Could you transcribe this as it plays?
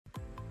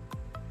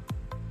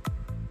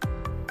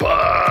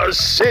your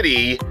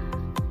city.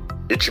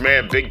 It's your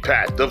man, Big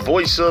Pat, the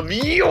voice of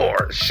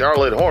your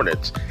Charlotte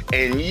Hornets,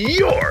 and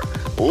you're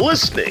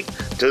listening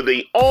to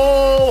the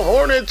All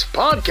Hornets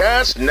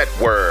Podcast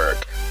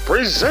Network,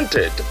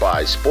 presented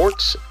by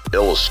Sports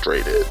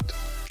Illustrated.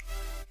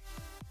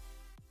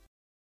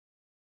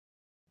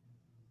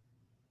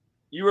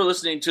 You are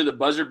listening to the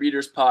Buzzer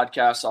Beaters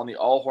podcast on the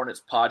All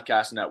Hornets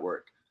Podcast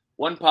Network.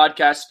 One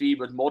podcast feed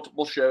with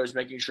multiple shows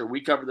making sure we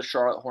cover the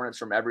Charlotte Hornets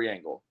from every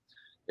angle.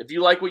 If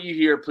you like what you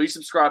hear, please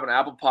subscribe on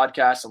Apple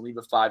Podcasts and leave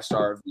a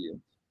 5-star review.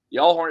 The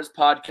All Hornets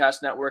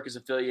Podcast Network is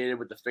affiliated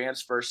with the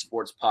Fans First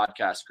Sports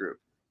Podcast Group.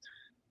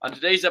 On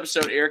today's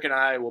episode, Eric and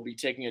I will be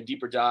taking a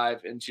deeper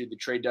dive into the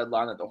trade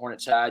deadline that the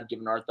Hornets had,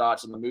 giving our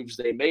thoughts on the moves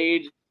they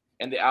made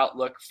and the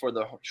outlook for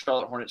the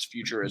Charlotte Hornets'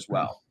 future as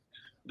well.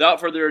 Without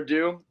further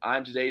ado,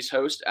 I'm today's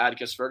host,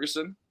 Atticus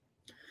Ferguson.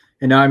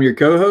 And I'm your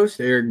co-host,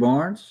 Eric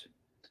Barnes.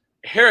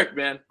 Eric,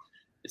 man,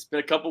 it's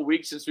been a couple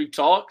weeks since we've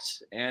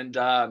talked, and,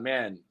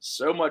 man,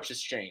 so much has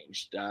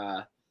changed.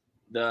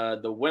 The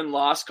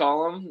win-loss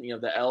column,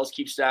 the L's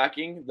keep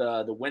stacking.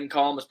 The win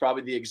column is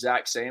probably the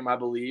exact same, I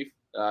believe,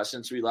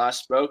 since we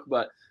last spoke,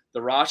 but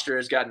the roster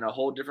has gotten a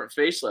whole different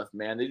facelift,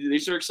 man.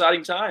 These are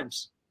exciting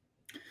times.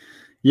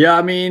 Yeah,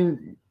 I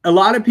mean, a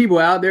lot of people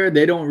out there,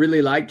 they don't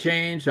really like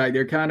change. Like,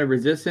 they're kind of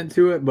resistant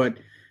to it, but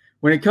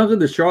when it comes to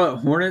the Charlotte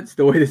Hornets,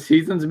 the way the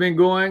season's been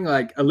going,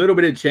 like a little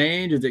bit of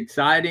change is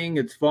exciting.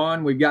 It's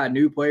fun. We've got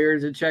new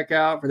players to check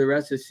out for the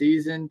rest of the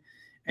season,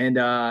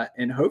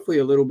 and hopefully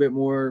a little bit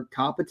more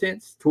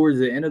competence towards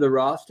the end of the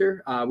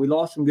roster. We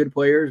lost some good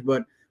players,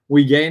 but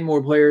we gained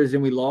more players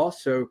than we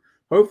lost. So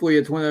hopefully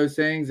it's one of those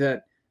things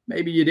that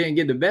maybe you didn't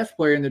get the best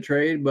player in the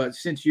trade, but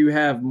since you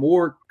have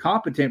more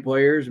competent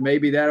players,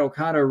 maybe that'll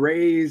kind of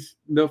raise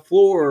the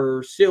floor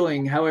or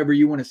ceiling, however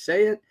you want to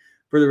say it,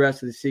 for the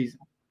rest of the season.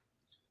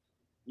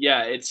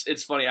 Yeah,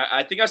 it's funny.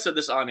 I think I said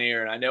this on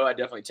air, and I know I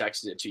definitely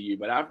texted it to you,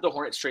 but after the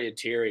Hornets traded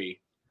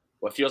Terry,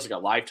 what feels like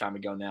a lifetime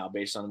ago now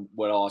based on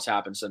what all has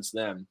happened since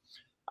then,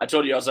 I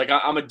told you, I was like,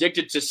 I'm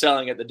addicted to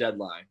selling at the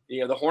deadline.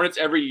 The Hornets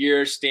every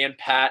year stand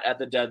pat at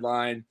the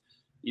deadline.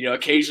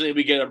 Occasionally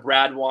we get a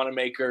Brad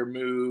Wanamaker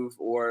move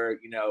or,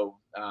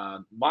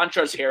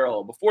 Montrezl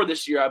Harrell. Before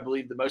this year, I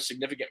believe the most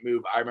significant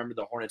move I remember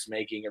the Hornets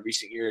making in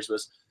recent years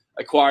was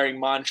acquiring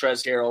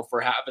Montrezl Harrell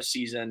for half a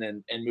season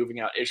and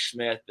moving out Ish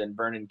Smith and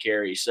Vernon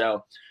Carey.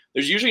 So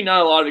there's usually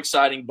not a lot of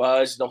exciting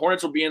buzz. The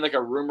Hornets will be in like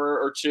a rumor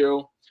or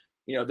two.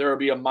 There will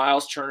be a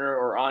Miles Turner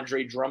or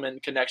Andre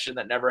Drummond connection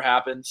that never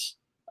happens.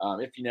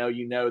 If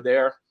you know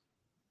there.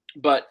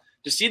 But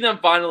to see them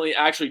finally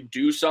actually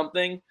do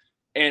something,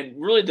 and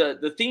really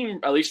the theme,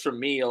 at least for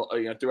me,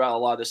 throughout a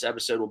lot of this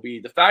episode will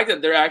be the fact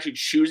that they're actually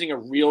choosing a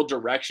real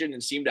direction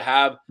and seem to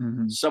have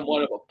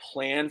somewhat of a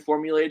plan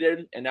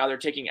formulated, and now they're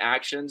taking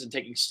actions and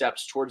taking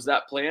steps towards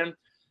that plan.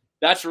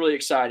 That's really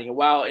exciting. And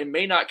while it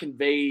may not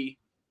convey,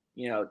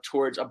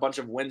 towards a bunch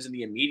of wins in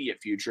the immediate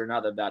future, now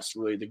that that's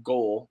really the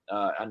goal,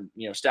 and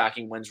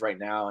stacking wins right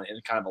now in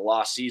kind of a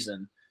lost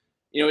season,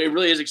 it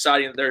really is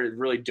exciting that they're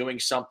really doing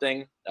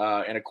something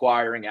and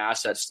acquiring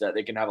assets that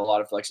they can have a lot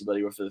of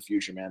flexibility with for the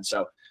future, man.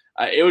 So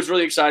it was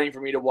really exciting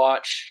for me to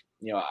watch.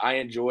 I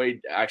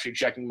enjoyed actually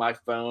checking my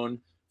phone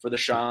for the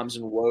Shams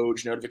and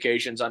Woj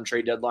notifications on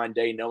trade deadline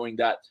day, knowing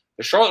that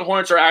the Charlotte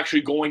Hornets are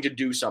actually going to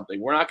do something.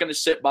 We're not going to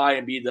sit by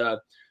and be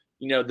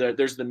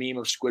there's the meme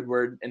of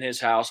Squidward in his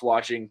house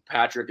watching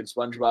Patrick and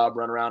SpongeBob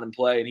run around and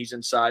play, and he's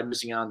inside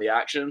missing out on the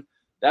action.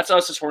 That's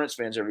us as Hornets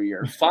fans every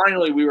year.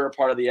 Finally, we were a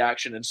part of the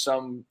action in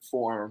some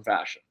form or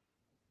fashion.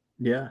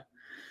 Yeah.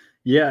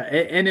 Yeah.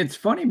 And it's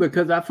funny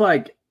because I feel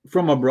like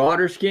from a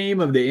broader scheme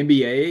of the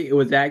NBA, it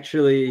was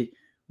actually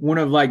one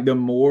of like the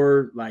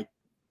more like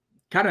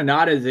kind of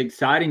not as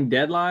exciting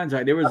deadlines.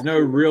 Like there was no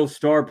real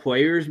star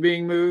players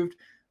being moved,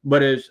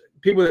 but as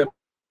people that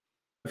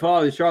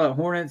follow the Charlotte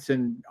Hornets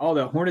and all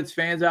the Hornets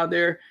fans out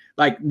there,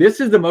 like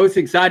this is the most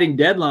exciting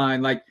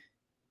deadline, like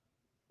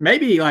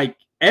maybe like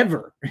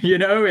ever,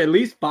 at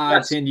least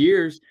 5-10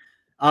 years.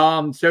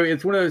 So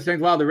it's one of those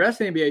things, while the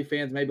rest of the NBA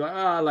fans may be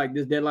like, like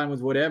this deadline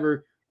was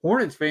whatever,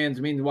 Hornets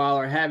fans, meanwhile,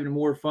 are having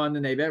more fun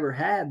than they've ever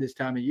had this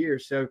time of year.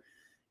 So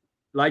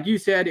like you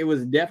said, it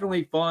was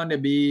definitely fun to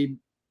be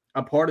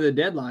a part of the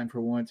deadline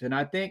for once. And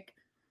I think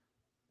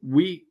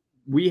we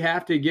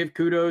have to give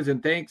kudos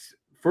and thanks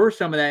for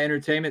some of that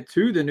entertainment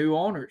to the new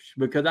owners,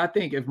 because I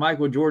think if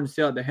Michael Jordan's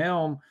still at the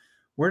helm,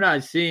 we're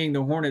not seeing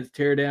the Hornets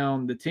tear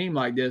down the team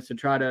like this to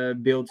try to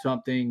build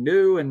something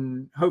new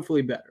and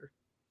hopefully better.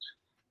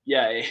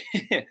 Yeah,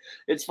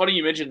 it's funny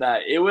you mentioned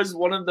that. It was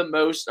one of the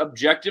most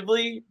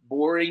objectively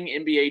boring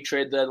NBA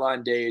trade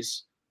deadline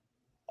days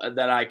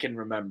that I can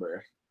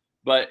remember.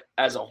 But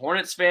as a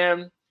Hornets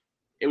fan,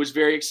 it was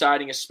very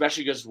exciting,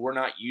 especially because we're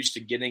not used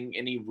to getting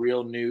any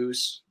real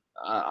news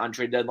on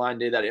trade deadline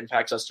day that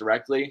impacts us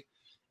directly.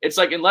 It's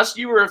like, unless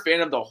you were a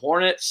fan of the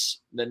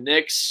Hornets, the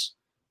Knicks,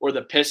 or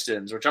the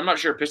Pistons, which I'm not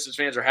sure Pistons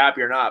fans are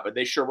happy or not, but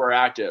they sure were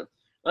active.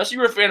 unless you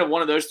were a fan of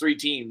one of those three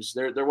teams,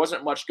 there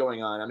wasn't much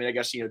going on. I mean, I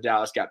guess,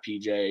 Dallas got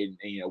PJ,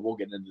 and we'll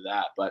get into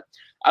that. But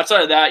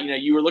outside of that,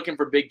 you were looking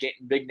for big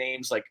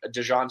names like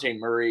DeJounte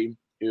Murray,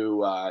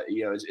 who,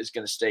 is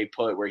going to stay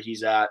put where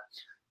he's at.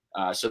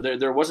 So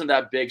there wasn't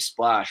that big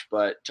splash.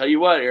 But tell you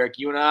what, Eric,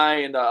 you and I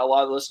and a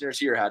lot of the listeners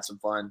here had some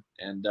fun.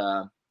 And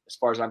as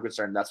far as I'm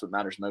concerned, that's what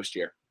matters most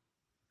here.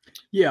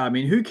 Yeah, I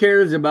mean, who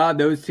cares about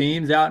those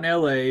teams out in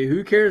LA?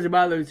 Who cares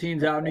about those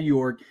teams out in New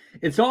York?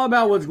 It's all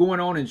about what's going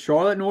on in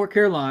Charlotte, North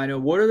Carolina.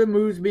 What are the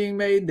moves being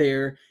made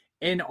there?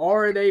 And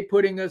are they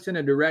putting us in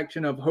a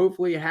direction of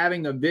hopefully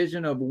having a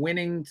vision of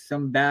winning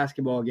some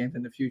basketball games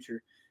in the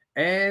future?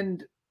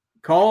 And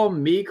call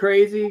me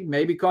crazy,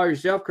 maybe call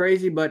yourself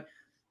crazy, but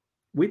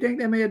we think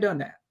they may have done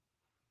that.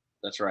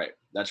 That's right.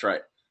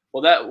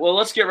 Well,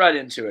 let's get right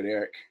into it,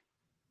 Eric.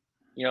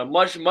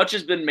 Much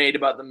has been made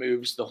about the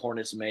moves the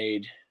Hornets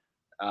made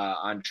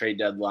on trade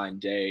deadline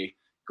day.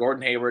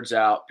 Gordon Hayward's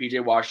out.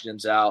 PJ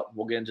Washington's out.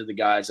 We'll get into the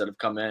guys that have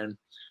come in.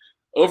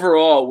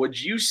 Overall, would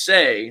you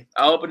say –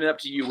 I'll open it up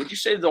to you. Would you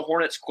say the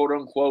Hornets,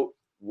 quote-unquote,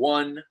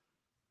 won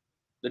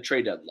the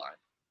trade deadline?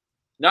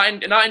 Not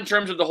in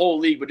terms of the whole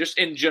league, but just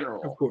in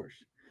general. Of course.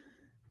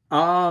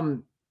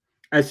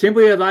 As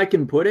simply as I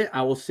can put it,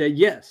 I will say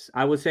yes.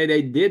 I would say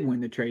they did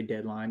win the trade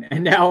deadline.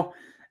 And now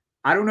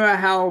I don't know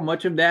how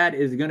much of that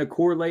is going to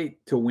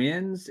correlate to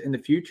wins in the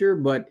future,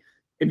 but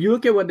if you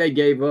look at what they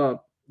gave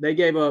up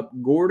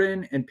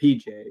Gordon and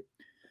PJ.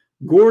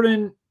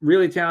 Gordon,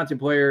 really talented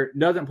player,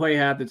 doesn't play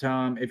half the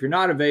time. If you're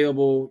not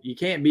available, you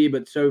can't be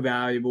but so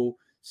valuable.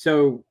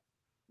 So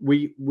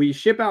we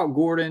ship out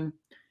Gordon,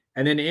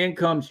 and then in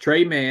comes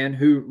Trey Mann,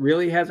 who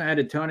really hasn't had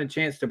a ton of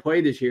chance to play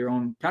this year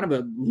on kind of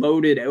a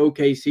loaded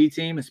OKC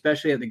team,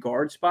 especially at the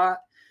guard spot.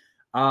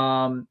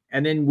 And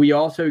then we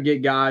also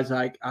get guys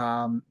like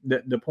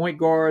the point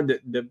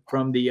guard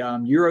from the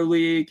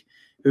EuroLeague,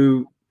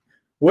 who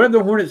what have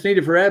the Hornets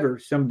needed forever?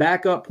 Some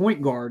backup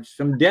point guards,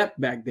 some depth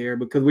back there,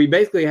 because we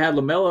basically had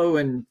LaMelo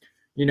and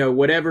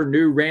whatever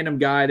new random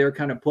guy they're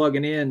kind of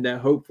plugging in to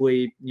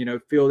hopefully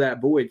fill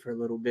that void for a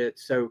little bit.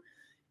 So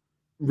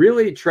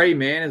really, Trey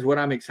Mann is what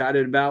I'm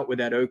excited about with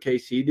that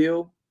OKC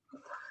deal.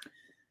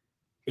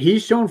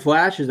 He's shown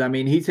flashes. I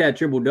mean, he's had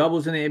triple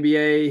doubles in the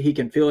NBA. He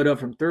can fill it up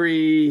from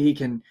three. He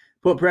can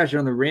put pressure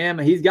on the rim.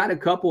 He's got a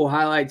couple of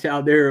highlights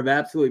out there of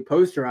absolutely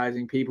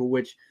posterizing people,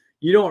 which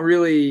you don't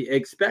really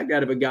expect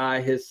out of a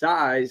guy his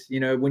size,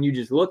 when you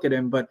just look at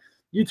him. But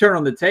you turn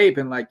on the tape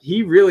and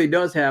he really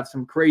does have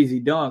some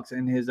crazy dunks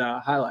in his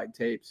highlight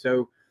tape.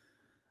 So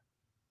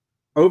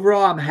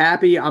overall, I'm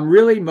happy. I'm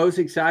really most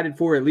excited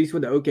for, at least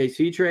with the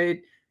OKC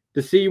trade,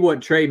 to see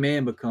what Trey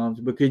Mann becomes,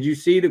 because you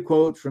see the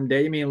quotes from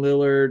Damian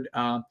Lillard.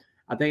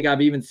 I think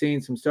I've even seen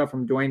some stuff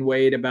from Dwayne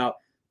Wade about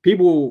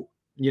people,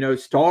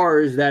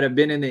 stars that have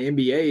been in the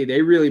NBA.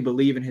 They really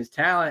believe in his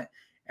talent,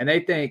 and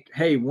they think,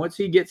 hey, once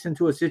he gets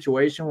into a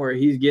situation where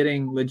he's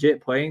getting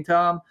legit playing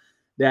time,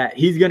 that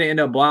he's going to end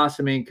up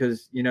blossoming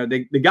because,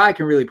 the guy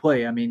can really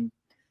play. I mean,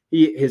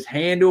 his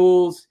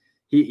handles,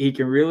 he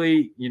can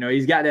really,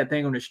 he's got that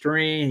thing on the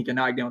string. He can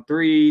knock down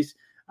threes.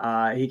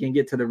 He can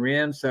get to the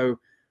rim. So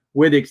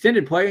with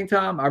extended playing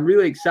time, I'm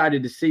really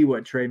excited to see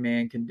what Trey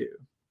Mann can do.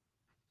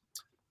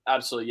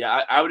 Absolutely.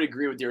 Yeah, I would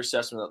agree with your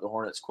assessment that the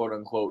Hornets, quote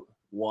unquote,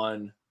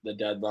 won the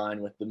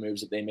deadline with the moves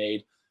that they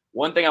made.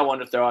 One thing I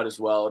wanted to throw out as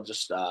well,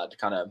 just to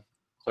kind of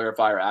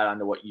clarify or add on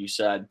to what you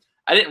said.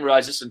 I didn't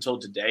realize this until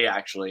today,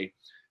 actually.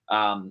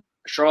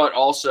 Charlotte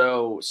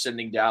also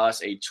sending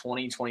Dallas a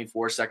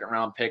 2024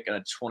 second-round pick and a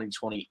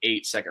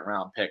 2028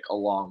 second-round pick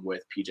along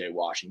with PJ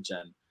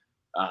Washington.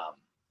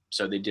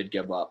 So they did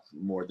give up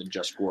more than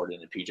just Gordon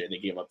and PJ. They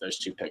gave up those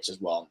two picks as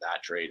well in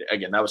that trade.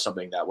 Again, that was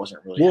something that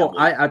wasn't really – Well,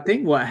 I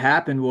think what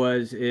happened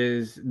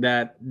is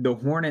that the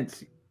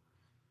Hornets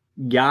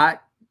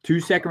got 2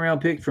 second-round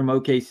picks from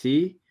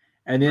OKC,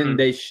 and then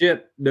they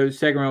shipped those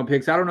second-round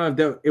picks. I don't know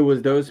if it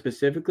was those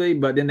specifically,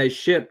 but then they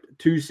shipped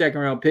 2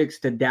 second-round picks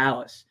to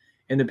Dallas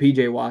in the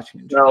PJ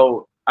Washington trade.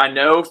 So I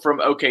know from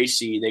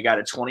OKC they got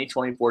a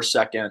 2024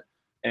 second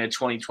and a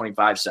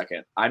 2025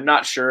 second. I'm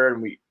not sure,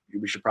 and we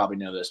should probably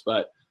know this,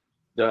 but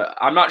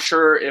I'm not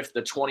sure if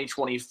the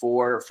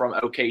 2024 from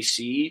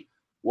OKC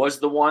was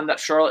the one that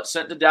Charlotte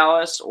sent to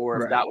Dallas,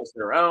 or if that was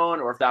their own,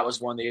 or if that was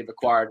one they've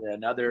acquired in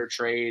another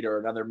trade or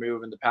another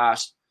move in the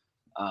past.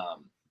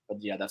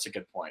 But yeah, that's a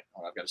good point.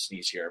 Oh, I've got to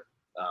sneeze here.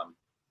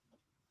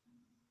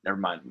 Never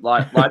mind.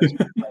 If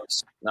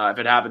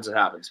it happens, it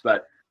happens.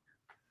 But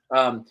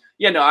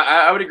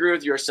I would agree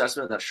with your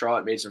assessment that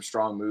Charlotte made some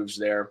strong moves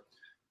there.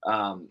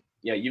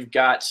 You've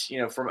got,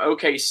 from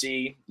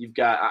OKC,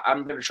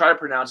 I'm going to try to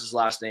pronounce his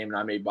last name and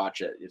I may botch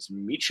it. It's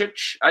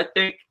Micic, I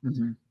think,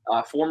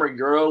 former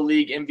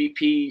EuroLeague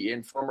MVP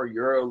and former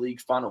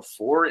EuroLeague Final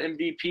Four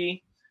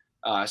MVP.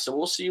 So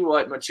we'll see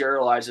what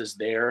materializes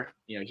there.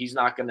 He's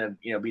not going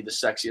to, be the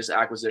sexiest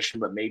acquisition,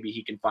 but maybe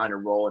he can find a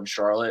role in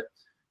Charlotte.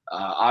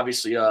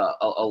 Obviously a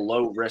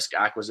low risk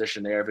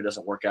acquisition there. If it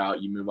doesn't work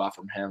out, you move off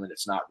from him and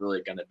it's not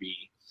really going to be,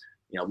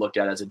 looked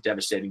at as a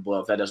devastating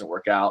blow if that doesn't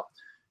work out.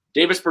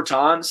 Davis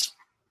Bertans,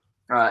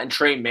 And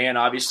Trey Mann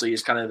obviously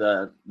is kind of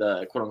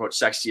the quote unquote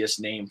sexiest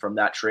name from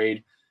that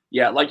trade.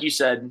 Yeah, like you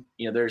said,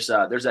 there's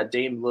that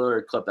Dame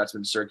Lillard clip that's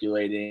been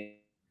circulating,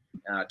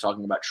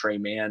 talking about Trey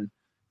Mann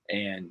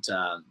and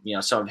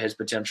some of his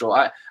potential.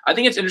 I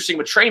think it's interesting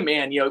with Trey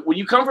Mann. When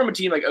you come from a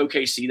team like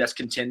OKC that's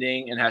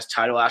contending and has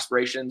title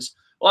aspirations,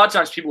 a lot of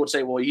times people would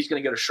say, well, he's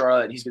going to go to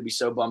Charlotte and he's going to be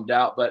so bummed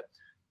out. But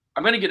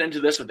I'm going to get into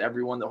this with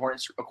everyone the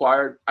Hornets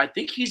acquired. I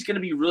think he's going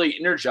to be really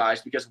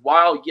energized because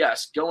while,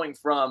 yes, going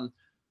from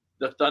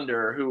the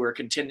Thunder, who are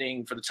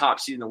contending for the top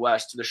seed in the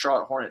West, to the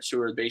Charlotte Hornets,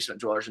 who are the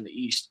basement dwellers in the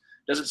East,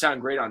 doesn't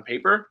sound great on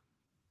paper.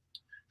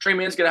 Trey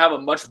Mann's going to have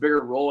a much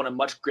bigger role and a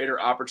much greater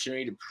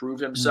opportunity to prove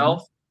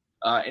himself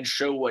and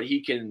show what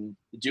he can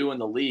do in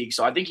the league.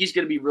 So I think he's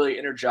going to be really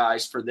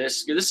energized for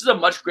this. This is a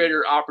much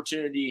greater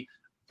opportunity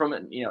from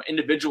an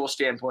individual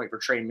standpoint for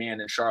Trey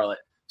Mann in Charlotte.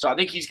 So I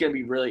think he's going to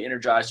be really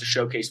energized to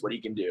showcase what he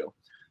can do.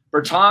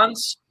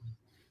 Bertans,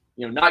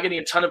 not getting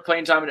a ton of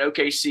playing time in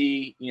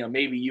OKC,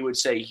 maybe you would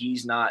say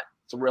he's not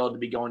thrilled to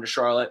be going to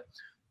Charlotte.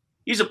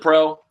 He's a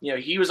pro.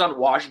 He was on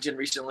Washington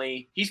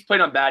recently. He's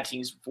played on bad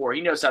teams before.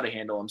 He knows how to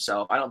handle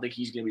himself. I don't think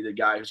he's going to be the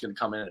guy who's going to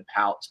come in and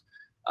pout.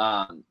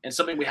 And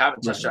something we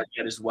haven't touched on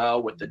yet as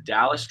well with the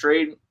Dallas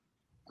trade,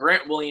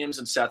 Grant Williams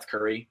and Seth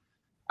Curry.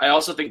 I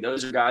also think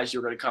those are guys who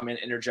are going to come in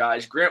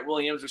energized. Grant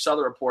Williams, we saw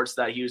the reports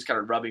that he was kind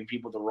of rubbing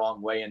people the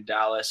wrong way in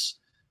Dallas.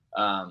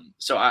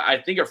 So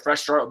I think a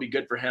fresh start will be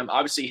good for him.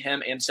 Obviously,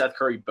 him and Seth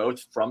Curry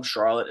both from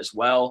Charlotte as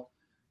well.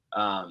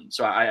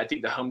 So I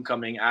think the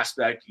homecoming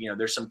aspect,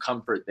 there's some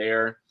comfort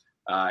there.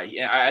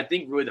 I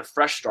think really the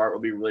fresh start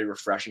will be really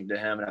refreshing to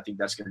him, and I think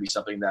that's going to be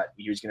something that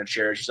he was going to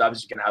cherish. He's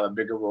obviously going to have a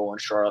bigger role in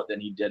Charlotte than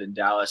he did in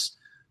Dallas.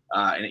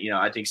 And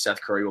I think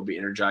Seth Curry will be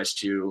energized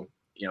too,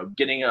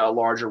 getting a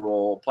larger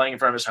role, playing in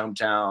front of his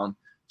hometown.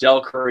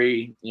 Del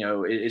Curry,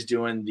 is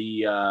doing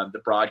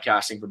the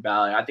broadcasting for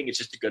Bally. I think it's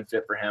just a good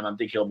fit for him. I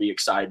think he'll be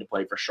excited to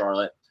play for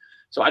Charlotte.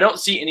 So I don't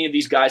see any of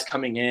these guys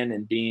coming in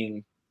and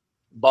being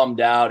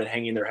bummed out and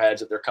hanging their heads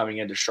that they're coming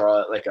into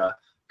Charlotte like a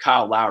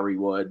Kyle Lowry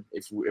would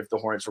if the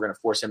Hornets were going to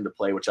force him to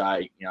play, which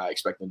I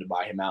expect them to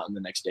buy him out in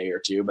the next day or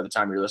two. By the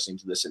time you're listening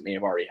to this, it may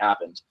have already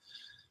happened.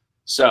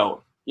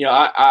 So,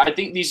 I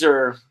think these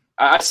are –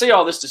 I say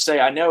all this to say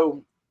I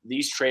know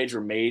these trades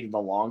were made in the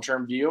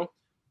long-term view,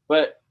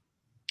 but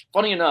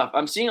funny enough,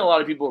 I'm seeing a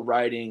lot of people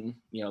writing,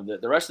 the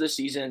rest of the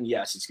season,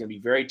 yes, it's going to be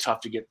very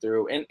tough to get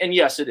through. And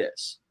yes, it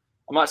is.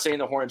 I'm not saying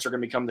the Hornets are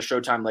going to become the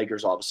Showtime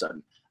Lakers all of a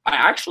sudden. I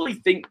actually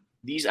think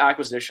these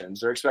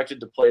acquisitions are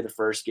expected to play the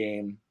first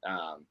game.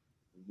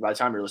 By the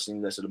time you're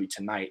listening to this, it'll be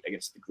tonight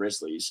against the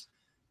Grizzlies.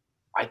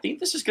 I think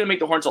this is going to make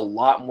the Hornets a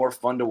lot more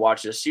fun to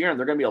watch this year, and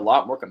they're going to be a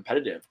lot more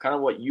competitive. Kind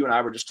of what you and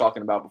I were just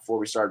talking about before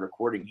we started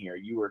recording here.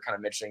 You were kind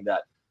of mentioning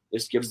that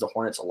this gives the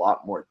Hornets a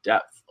lot more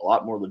depth, a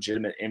lot more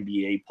legitimate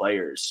NBA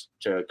players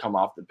to come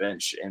off the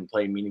bench and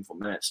play meaningful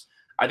minutes.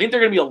 I think they're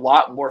going to be a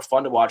lot more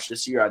fun to watch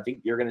this year. I think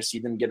you're going to see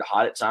them get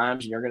hot at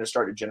times, and you're going to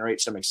start to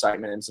generate some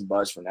excitement and some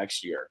buzz for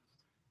next year.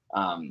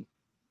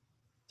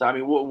 So, I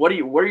mean, what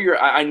are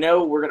your? I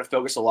know we're going to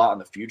focus a lot on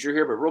the future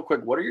here, but real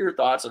quick, what are your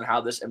thoughts on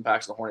how this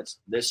impacts the Hornets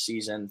this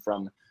season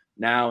from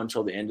now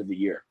until the end of the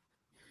year?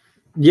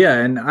 Yeah,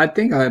 and I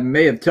think I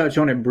may have touched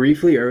on it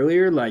briefly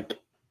earlier. Like,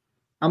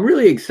 I'm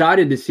really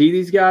excited to see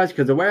these guys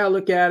because the way I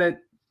look at it,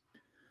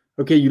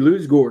 okay, you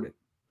lose Gordon,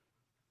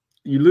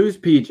 you lose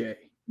PJ.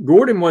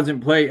 Gordon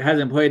hasn't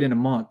played in a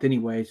month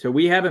anyway, so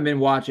we haven't been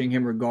watching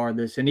him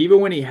regardless. And even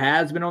when he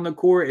has been on the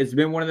court, it's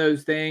been one of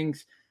those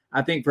things.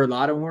 I think for a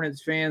lot of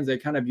Hornets fans, they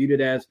kind of viewed it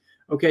as,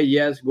 okay,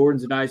 yes,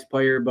 Gordon's a nice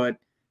player, but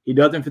he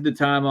doesn't fit the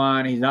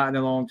timeline. He's not in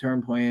the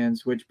long-term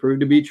plans, which proved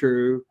to be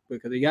true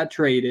because he got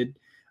traded.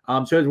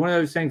 So it's one of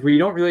those things where you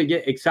don't really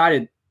get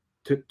excited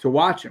to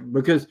watch him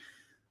because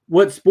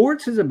what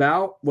sports is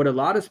about, what a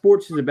lot of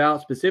sports is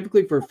about,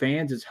 specifically for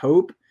fans, is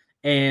hope.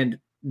 And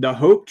the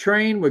hope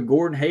train with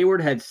Gordon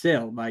Hayward had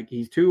sailed. Like,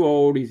 he's too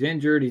old, he's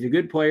injured, he's a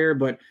good player,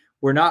 but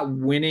we're not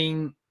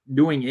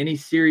doing any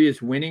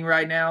serious winning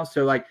right now.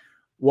 So, like,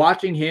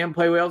 watching him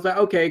play well, I was like,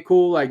 okay,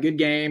 cool, like, good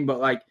game, but,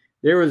 like,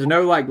 there was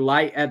no, like,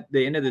 light at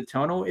the end of the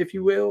tunnel, if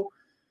you will.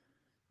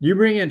 You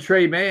bring in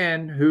Trey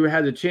Mann, who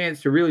has a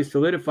chance to really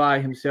solidify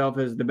himself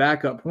as the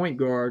backup point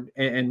guard,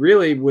 and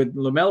really with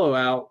LaMelo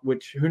out,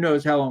 which who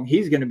knows how long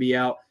he's going to be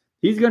out,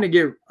 he's going to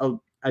get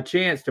a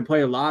chance to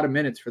play a lot of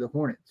minutes for the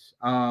Hornets.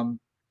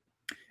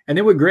 And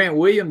then with Grant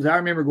Williams, I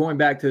remember going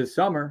back to the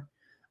summer,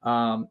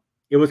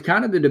 it was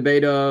kind of the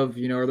debate of,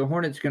 are the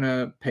Hornets going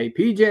to pay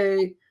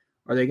PJ?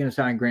 Are they going to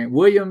sign Grant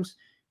Williams?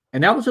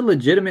 And that was a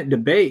legitimate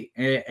debate.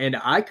 And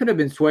I could have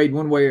been swayed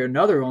one way or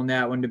another on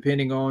that one,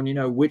 depending on,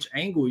 which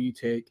angle you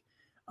take.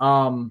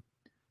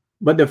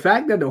 But the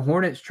fact that the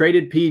Hornets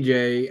traded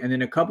PJ and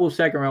then a couple of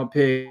second-round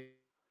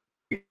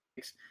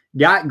picks,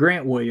 got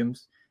Grant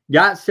Williams,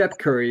 got Seth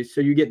Curry,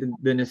 so you get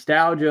the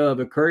nostalgia of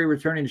a Curry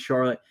returning to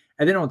Charlotte.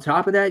 And then on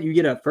top of that, you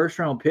get a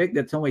first-round pick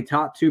that's only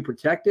top 2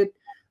 protected.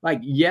 Like,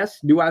 yes,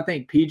 do I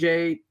think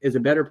PJ is a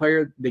better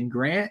player than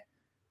Grant?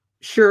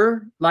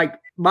 Sure. Like,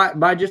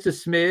 by just a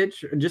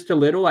smidge, just a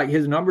little, like,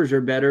 his numbers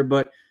are better.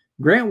 But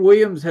Grant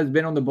Williams has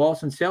been on the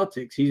Boston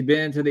Celtics. He's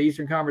been to the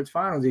Eastern Conference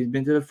Finals. He's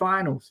been to the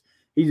finals.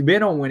 He's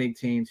been on winning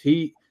teams.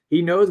 He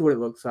knows what it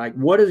looks like.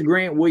 What does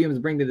Grant Williams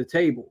bring to the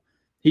table?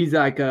 He's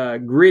like a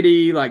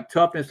gritty, like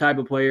toughness type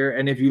of player.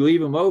 And if you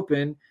leave him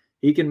open,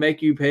 he can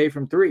make you pay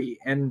from three.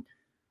 And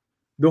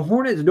the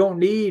Hornets don't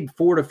need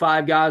 4 to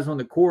 5 guys on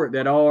the court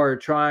that are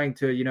trying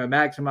to,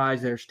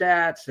 maximize their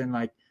stats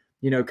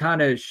and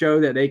kind of show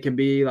that they can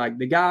be like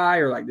the guy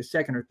or like the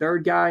second or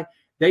third guy.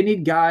 They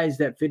need guys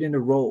that fit into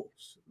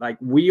roles. Like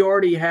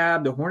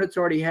the Hornets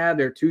already have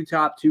their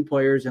top two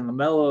players in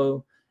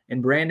LaMelo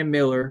and Brandon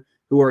Miller,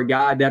 who are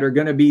guys that are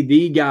going to be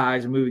the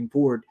guys moving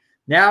forward.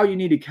 Now you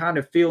need to kind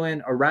of fill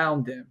in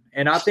around them.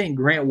 And I think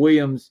Grant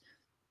Williams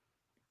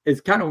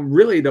is kind of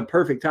really the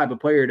perfect type of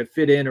player to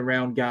fit in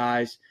around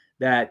guys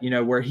that,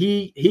 where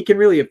he can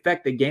really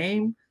affect the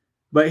game,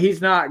 but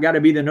he's not got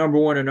to be the number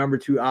one or number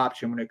two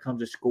option when it comes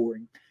to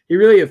scoring. He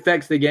really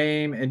affects the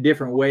game in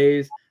different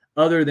ways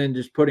other than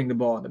just putting the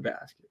ball in the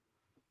basket.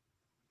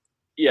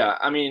 Yeah,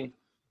 I mean,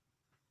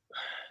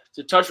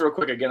 to touch real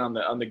quick again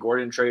on the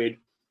Gordon trade,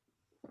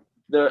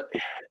 the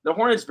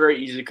Hornets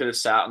very easily could have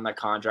sat on that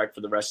contract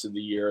for the rest of the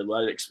year,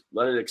 let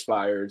it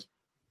expire,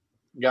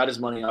 got his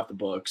money off the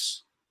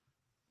books,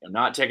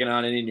 not taking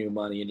on any new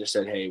money, and just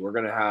said, hey, we're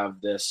gonna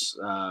have this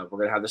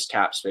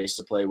cap space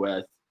to play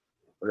with.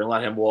 We're gonna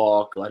let him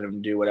walk, let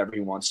him do whatever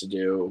he wants to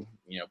do,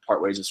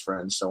 part ways as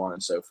friends, so on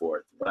and so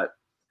forth. But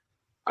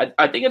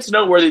I think it's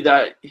noteworthy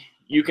that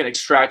you can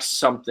extract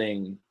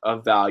something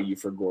of value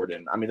for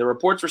Gordon. I mean, the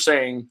reports were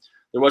saying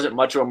there wasn't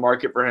much of a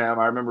market for him.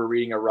 I remember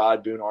reading a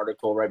Rod Boone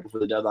article right before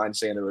the deadline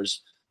saying there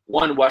was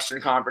one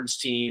Western Conference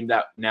team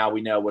that now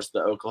we know was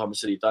the Oklahoma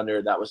City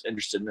Thunder that was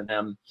interested in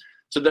him.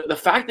 So the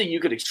fact that you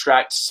could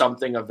extract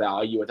something of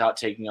value without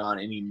taking on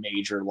any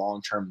major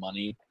long-term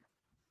money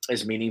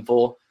is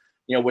meaningful.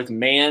 With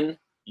Man,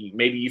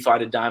 maybe you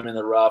find a diamond in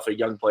the rough, a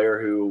young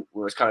player who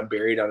was kind of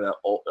buried on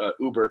an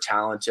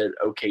uber-talented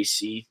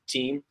OKC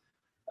team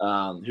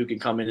who can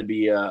come in to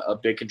be a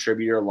big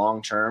contributor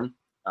long-term.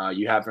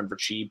 You have him for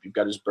cheap. You've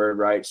got his bird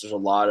rights. There's a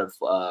lot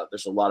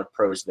of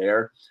pros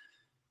there.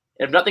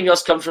 If nothing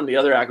else comes from the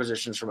other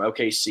acquisitions from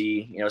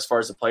OKC, as far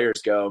as the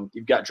players go,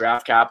 you've got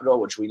draft capital,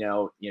 which we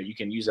know, you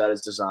can use that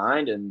as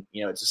designed. And,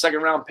 it's a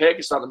second-round pick.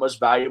 It's not the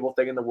most valuable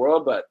thing in the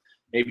world, but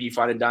maybe you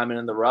find a diamond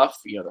in the rough.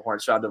 The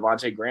Hornets found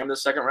Devontae Graham in the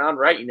second round,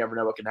 right? You never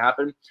know what can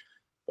happen.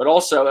 But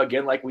also,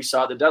 again, like we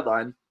saw at the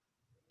deadline,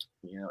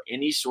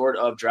 any sort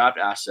of draft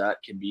asset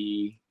can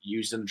be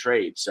used in the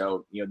trade.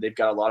 So, they've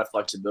got a lot of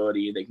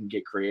flexibility. They can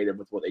get creative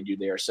with what they do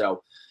there.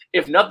 So,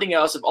 if nothing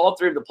else, if all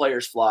three of the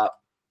players flop,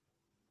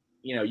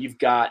 you've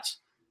got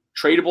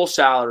tradable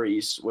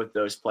salaries with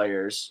those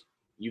players.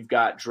 You've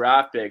got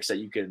draft picks that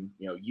you can,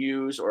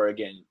 use or,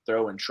 again,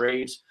 throw in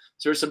trades.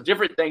 So there's some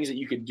different things that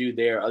you can do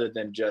there other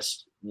than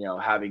just,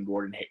 having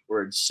Gordon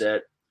Hayward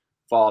sit,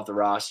 fall off the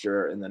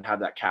roster, and then have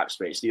that cap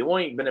space. The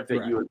only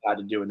benefit you would have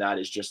had to doing that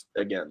is just,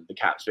 again, the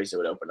cap space that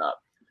would open up.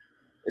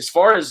 As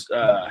far as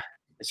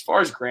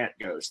Grant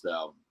goes,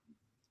 though,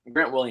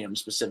 Grant Williams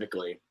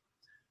specifically,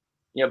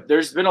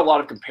 there's been a lot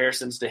of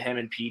comparisons to him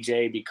and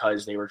PJ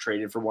because they were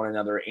traded for one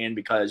another and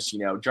because,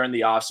 during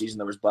the offseason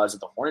there was buzz that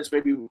the Hornets may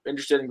be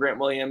interested in Grant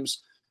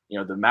Williams.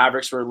 The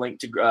Mavericks were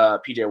linked to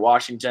PJ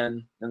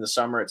Washington in the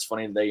summer. It's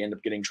funny that they end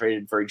up getting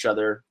traded for each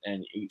other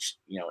and each,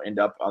 end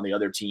up on the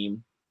other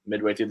team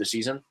midway through the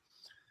season.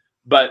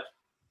 But,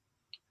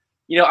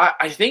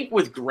 I think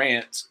with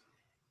Grant,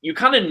 you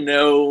kind of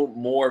know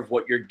more of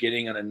what you're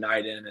getting on a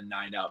night in and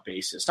night out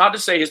basis. Not to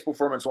say his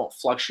performance won't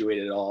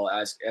fluctuate at all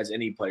as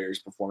any player's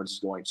performance is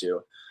going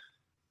to.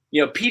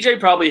 PJ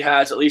probably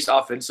has, at least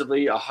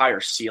offensively, a higher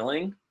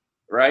ceiling,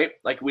 right?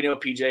 Like we know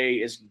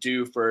PJ is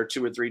due for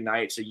 2 or 3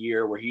 nights a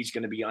year where he's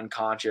going to be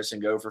unconscious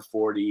and go for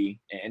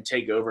 40 and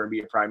take over and be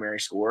a primary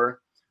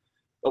scorer.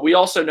 But we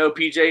also know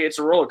PJ, it's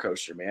a roller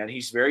coaster, man.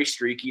 He's very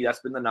streaky. That's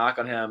been the knock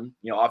on him.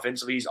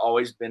 Offensively, he's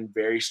always been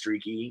very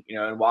streaky.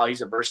 And while he's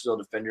a versatile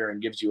defender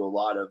and gives you a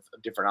lot of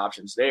different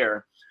options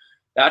there,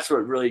 that's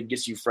what really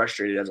gets you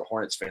frustrated as a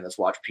Hornets fan that's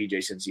watched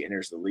PJ since he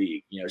enters the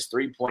league. His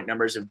 3-point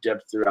numbers have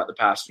dipped throughout the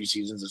past few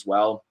seasons as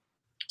well.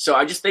 So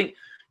I just think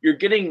you're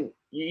getting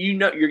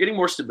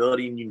more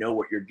stability and you know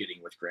what you're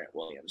getting with Grant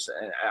Williams.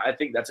 And I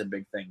think that's a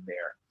big thing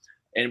there.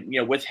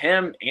 And, with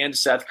him and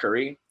Seth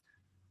Curry,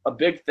 a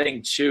big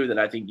thing, too, that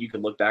I think you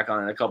could look back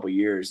on in a couple of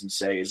years and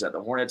say is that the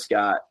Hornets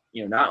got,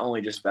 not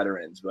only just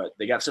veterans, but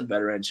they got some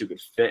veterans who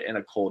could fit in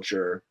a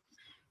culture.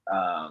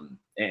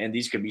 And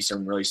these could be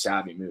some really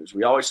savvy moves.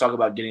 We always talk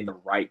about getting the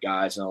right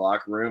guys in the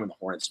locker room, and the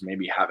Hornets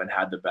maybe haven't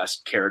had the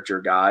best character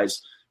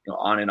guys,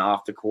 on and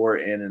off the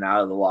court, in and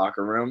out of the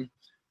locker room.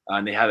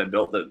 And they haven't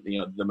built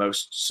the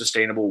most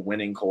sustainable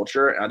winning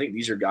culture. And I think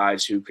these are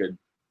guys who could,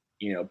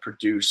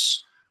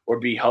 produce or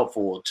be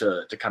helpful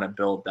to kind of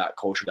build that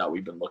culture that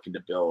we've been looking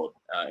to build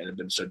and have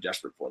been so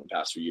desperate for in the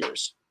past few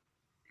years.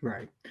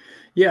 Right.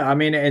 Yeah, I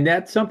mean, and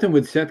that's something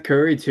with Seth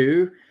Curry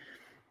too.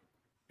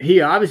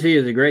 He obviously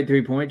is a great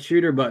 3-point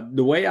shooter, but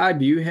the way I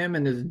view him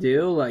in this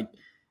deal, like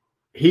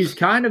he's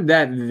kind of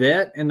that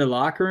vet in the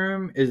locker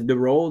room is the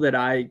role that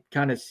I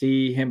kind of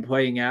see him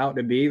playing out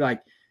to be.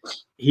 Like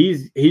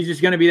he's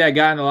just going to be that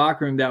guy in the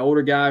locker room, that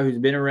older guy who's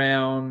been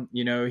around.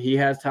 You know, he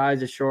has ties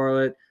to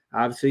Charlotte,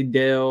 obviously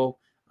Dale.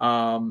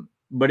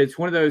 But it's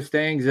one of those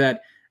things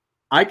that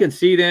I could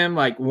see them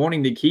like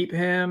wanting to keep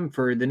him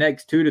for the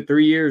next 2 to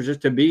 3 years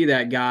just to be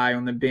that guy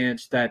on the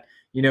bench that,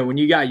 you know, when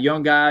you got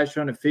young guys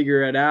trying to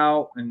figure it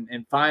out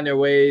and find their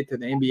way to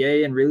the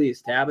NBA and really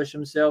establish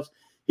themselves,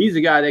 he's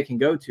the guy they can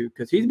go to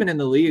because he's been in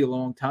the league a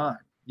long time,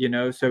 you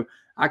know. So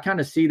I kind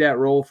of see that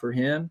role for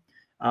him.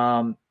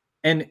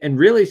 And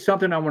really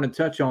something I want to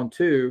touch on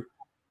too,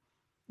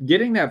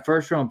 getting that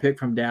first-round pick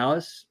from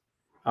Dallas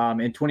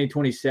in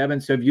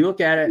 2027. So if you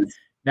look at it,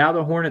 now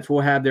the Hornets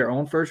will have their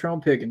own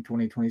first-round pick in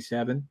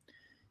 2027.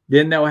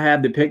 Then they'll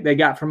have the pick they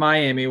got from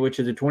Miami, which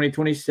is a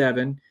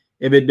 2027.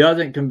 If it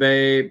doesn't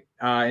convey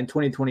in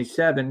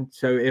 2027,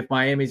 so if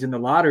Miami's in the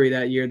lottery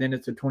that year, then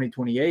it's a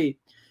 2028.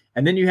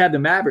 And then you have the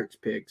Mavericks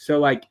pick. So,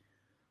 like,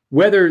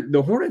 whether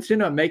the Hornets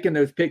end up making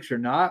those picks or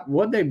not,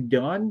 what they've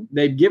done,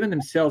 they've given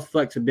themselves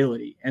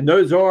flexibility. And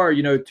those are,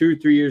 you know,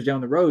 2-3 years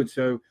down the road.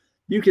 So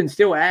you can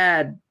still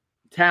add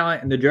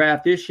talent in the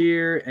draft this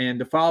year and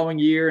the following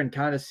year and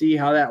kind of see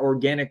how that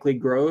organically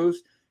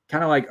grows,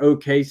 kind of like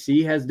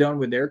OKC has done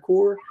with their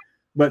core.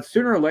 But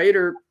sooner or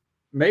later,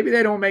 maybe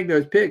they don't make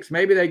those picks.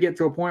 Maybe they get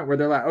to a point where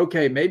they're like,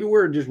 okay, maybe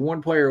we're just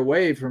one player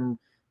away from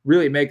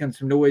really making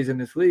some noise in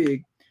this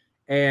league.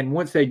 And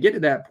once they get to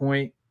that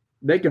point,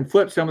 they can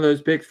flip some of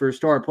those picks for a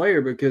star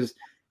player because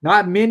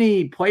not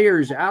many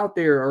players out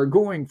there are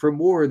going for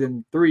more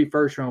than 3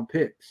 first-round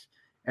picks.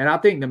 And I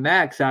think the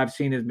max I've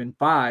seen has been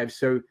 5.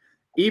 So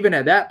even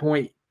at that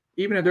point,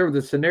 even if there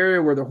was a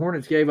scenario where the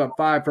Hornets gave up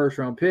 5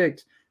 first-round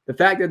picks, the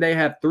fact that they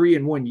have 3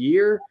 in 1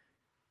 year,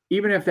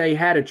 even if they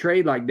had a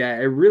trade like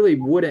that, it really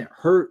wouldn't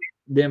hurt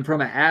them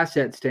from an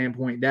asset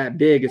standpoint that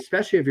big,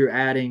 especially if you're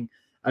adding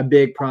a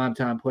big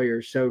primetime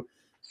player. So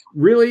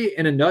really,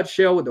 in a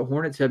nutshell, what the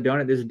Hornets have done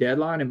at this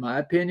deadline, in my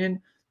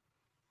opinion,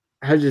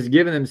 has just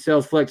given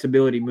themselves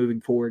flexibility moving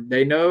forward.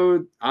 They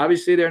know,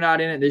 obviously, they're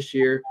not in it this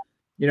year.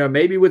 You know,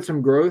 maybe with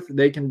some growth,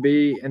 they can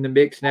be in the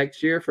mix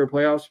next year for a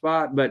playoff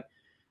spot. But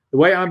the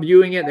way I'm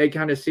viewing it, they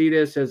kind of see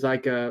this as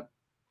like a,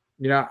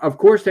 you know, of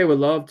course they would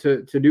love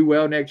to do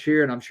well next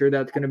year, and I'm sure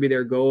that's going to be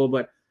their goal.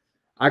 But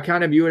I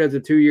kind of view it as a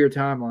 2-year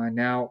timeline.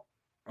 Now,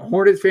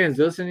 Hornets fans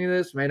listening to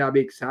this may not be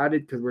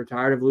excited because we're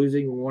tired of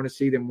losing. We want to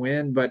see them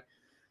win. But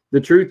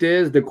the truth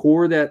is the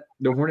core that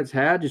the Hornets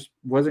had just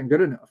wasn't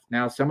good enough.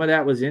 Now, some of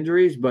that was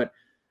injuries, but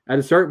at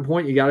a certain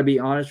point, you got to be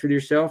honest with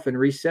yourself and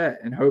reset.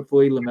 And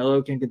hopefully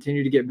LaMelo can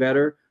continue to get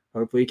better.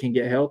 Hopefully he can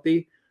get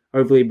healthy.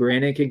 Hopefully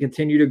Brandon can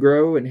continue to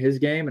grow in his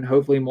game. And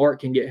hopefully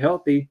Mark can get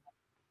healthy.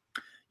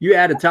 You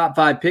add a top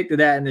 5 pick to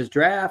that in this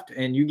draft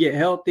and you get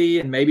healthy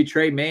and maybe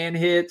Trey Mann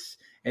hits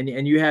and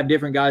you have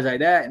different guys like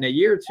that. In a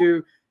year or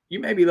two, you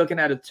may be looking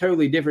at a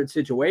totally different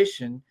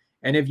situation.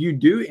 And if you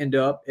do end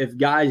up, if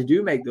guys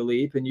do make the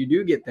leap and you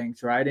do get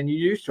things right and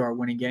you do start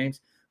winning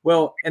games,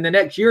 well, in the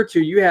next year or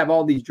two, you have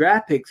all these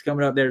draft picks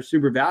coming up that are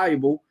super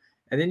valuable,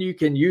 and then you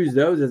can use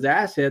those as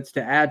assets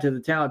to add to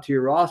the talent to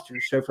your roster.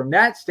 So from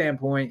that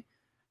standpoint,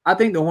 I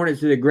think the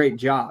Hornets did a great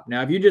job.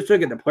 Now, if you just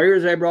look at the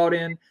players they brought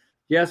in,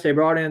 yes, they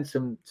brought in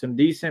some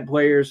decent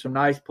players, some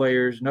nice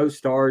players, no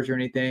stars or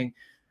anything,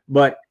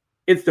 but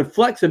it's the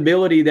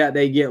flexibility that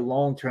they get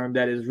long-term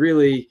that is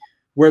really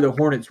where the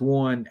Hornets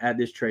won at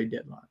this trade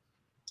deadline.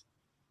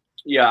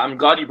 Yeah, I'm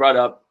glad you brought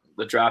up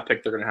the draft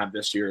pick they're going to have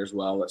this year as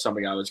well. That's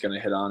something I was going to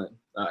hit on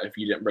if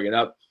you didn't bring it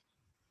up,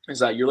 is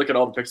that you look at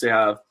all the picks they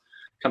have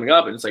coming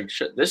up, and it's like,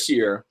 shit, this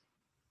year,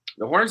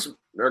 the Hornets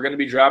are going to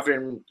be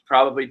drafting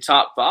probably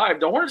top 5.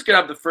 The Hornets going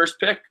to have the first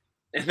pick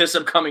in this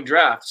upcoming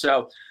draft.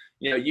 So,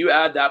 you know, you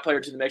add that player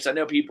to the mix. I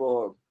know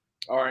people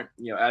aren't,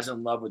 you know, as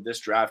in love with this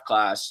draft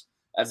class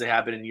as they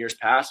have been in years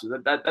past.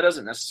 But that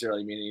doesn't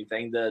necessarily mean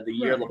anything. The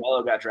year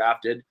LaMelo got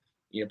drafted,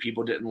 you know,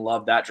 people didn't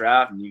love that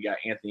draft, and you got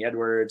Anthony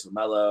Edwards,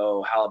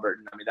 LaMelo,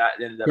 Halliburton. I mean,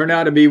 that ended up turned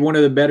out to be one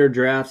of the better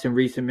drafts in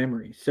recent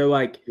memory. So,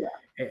 like,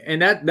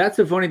 and that's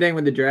the funny thing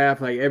with the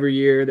draft. Like, every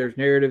year there's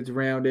narratives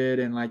around it,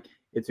 and like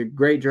it's a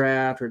great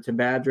draft or it's a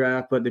bad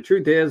draft. But the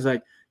truth is,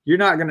 like, you're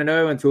not going to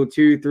know until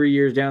 2-3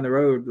 years down the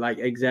road, like,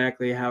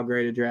 exactly how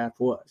great a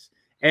draft was.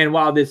 And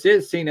while this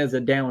is seen as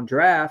a down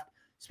draft,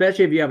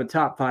 especially if you have a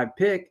top 5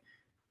 pick,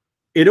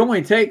 it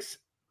only takes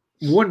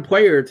one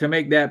player to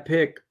make that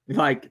pick,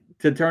 like,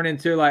 to turn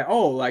into like,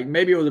 oh, like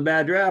maybe it was a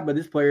bad draft, but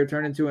this player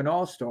turned into an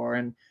all-star,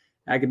 and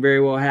that could very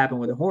well happen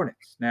with the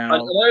Hornets. Now,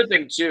 another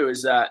thing too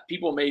is that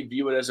people may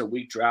view it as a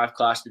weak draft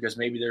class because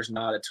maybe there's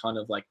not a ton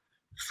of like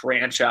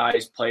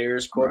franchise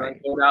players, quote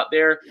unquote, out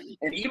there.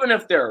 And even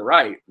if they're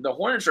right, the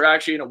Hornets are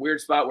actually in a weird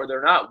spot where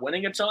they're not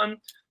winning a ton,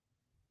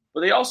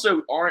 but they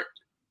also aren't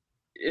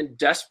in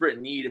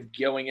desperate need of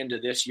going into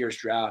this year's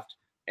draft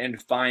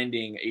and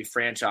finding a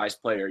franchise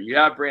player. You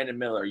have Brandon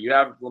Miller, you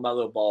have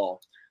LaMelo Ball.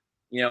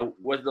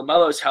 with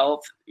LaMelo's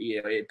health,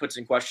 it puts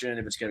in question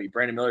if it's going to be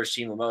Brandon Miller's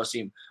team, LaMelo's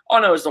team. All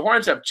I know is the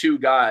Hornets have two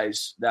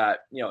guys that,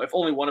 if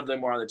only one of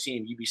them were on the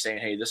team, you'd be saying,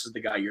 hey, this is the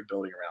guy you're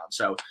building around.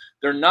 So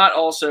they're not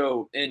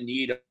also in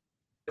need of,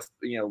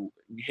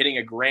 hitting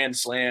a grand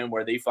slam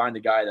where they find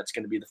the guy that's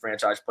going to be the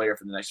franchise player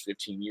for the next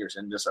 15 years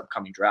in this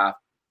upcoming draft.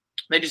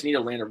 They just need to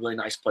land a really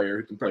nice player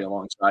who can play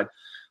alongside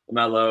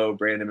LaMelo,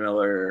 Brandon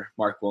Miller,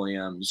 Mark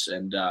Williams,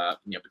 and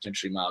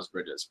potentially Miles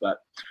Bridges. But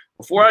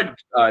before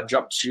I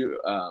jump to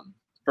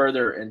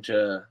further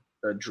into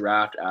the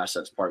draft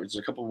assets part, there's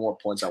a couple more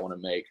points I want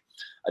to make.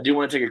 I do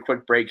want to take a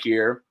quick break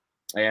here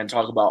and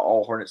talk about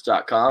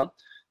allhornets.com.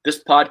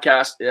 This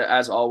podcast,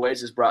 as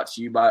always, is brought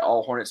to you by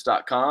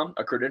allhornets.com,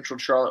 a credentialed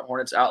Charlotte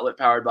Hornets outlet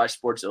powered by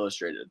Sports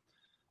Illustrated.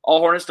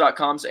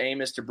 Allhornets.com's aim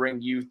is to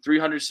bring you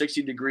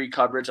 360-degree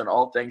coverage on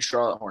all things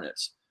Charlotte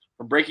Hornets.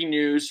 From breaking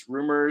news,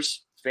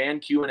 rumors, fan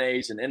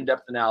Q&As, and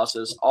in-depth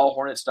analysis,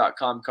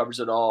 allhornets.com covers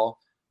it all,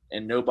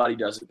 and nobody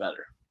does it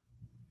better.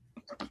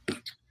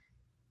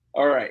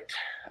 All right.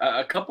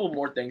 A couple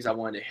more things I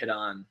wanted to hit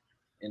on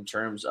in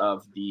terms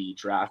of the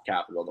draft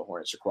capital the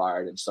Hornets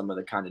acquired and some of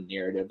the kind of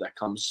narrative that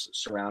comes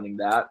surrounding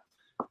that.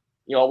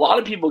 A lot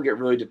of people get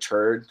really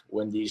deterred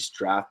when these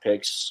draft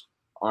picks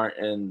aren't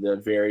in the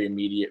very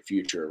immediate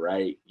future,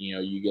 right?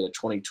 You get a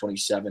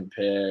 2027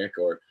 pick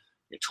or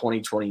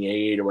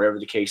 2028 or whatever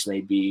the case may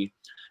be.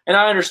 And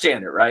I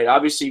understand it, right?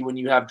 Obviously, when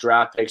you have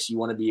draft picks, you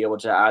want to be able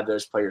to add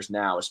those players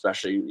now,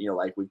 especially,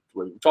 like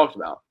we talked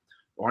about.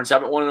 The Hornets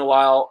haven't won in a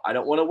while. I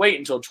don't want to wait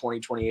until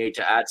 2028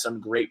 to add some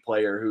great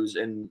player who's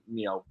in,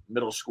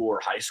 middle school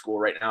or high school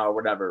right now or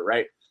whatever,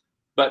 right?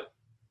 But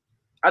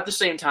at the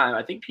same time,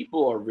 I think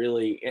people are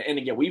really – and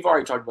again, we've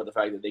already talked about the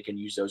fact that they can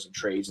use those in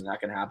trades and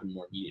that can happen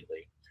more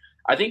immediately.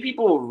 I think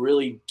people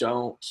really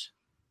don't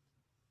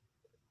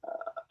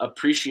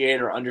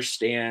appreciate or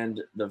understand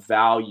the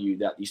value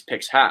that these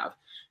picks have.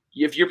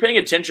 If you're paying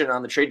attention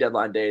on the trade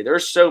deadline day,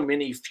 there's so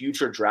many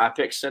future draft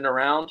picks sent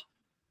around.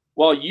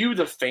 While you,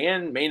 the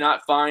fan, may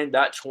not find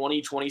that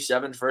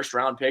 2027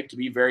 first-round pick to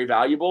be very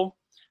valuable,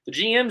 the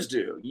GMs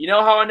do. You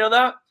know how I know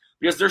that?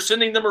 Because they're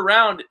sending them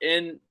around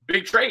in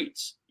big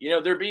trades.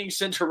 They're being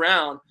sent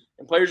around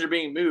and players are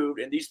being moved,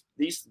 and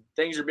these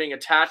things are being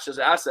attached as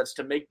assets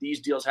to make these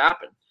deals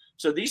happen.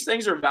 So these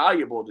things are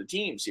valuable to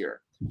teams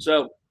here.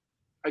 So,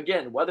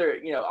 again,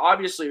 whether,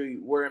 obviously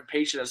we're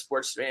impatient as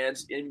sports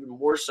fans, even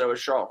more so as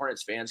Charlotte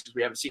Hornets fans because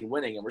we haven't seen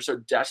winning and we're so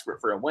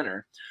desperate for a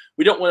winner.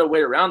 We don't want to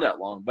wait around that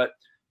long, but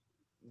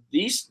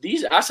these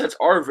assets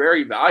are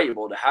very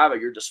valuable to have at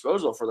your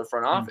disposal for the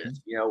front office.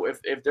 Mm-hmm.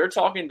 If they're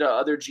talking to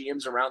other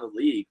GMs around the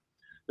league,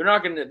 they're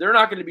not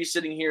going to be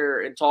sitting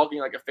here and talking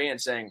like a fan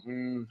saying,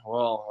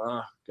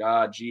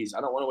 God, geez,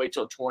 I don't want to wait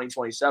till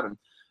 2027.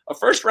 A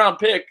first round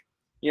pick,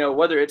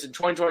 whether it's in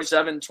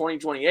 2027,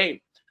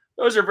 2028,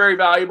 those are very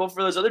valuable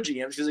for those other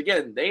GMs because,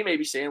 again, they may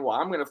be saying, well,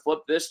 I'm going to flip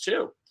this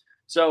too.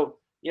 So,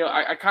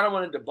 I kind of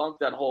want to debunk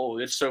that whole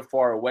it's so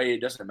far away,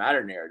 it doesn't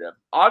matter narrative.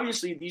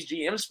 Obviously, these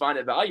GMs find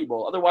it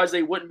valuable. Otherwise,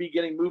 they wouldn't be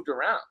getting moved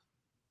around.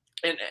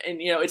 And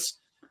it's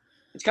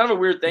kind of a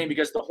weird thing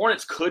because the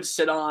Hornets could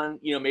sit on,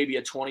 maybe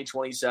a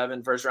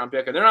 2027 first-round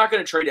pick, and they're not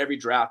going to trade every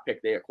draft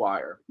pick they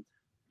acquire.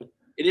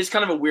 It is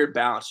kind of a weird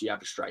balance you have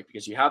to strike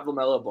because you have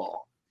LaMelo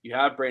Ball. You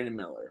have Brandon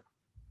Miller.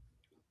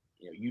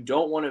 You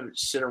don't want to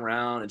sit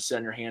around and sit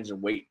on your hands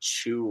and wait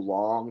too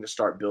long to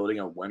start building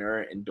a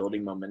winner and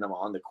building momentum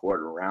on the court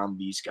around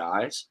these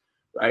guys,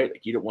 right?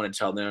 Like you don't want to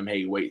tell them,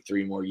 hey, wait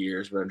 3 more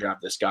years, we're going to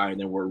draft this guy, and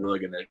then we're really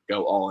going to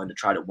go all in to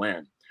try to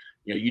win.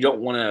 You don't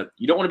want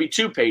to be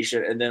too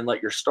patient and then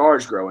let your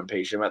stars grow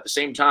impatient. But at the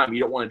same time, you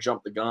don't want to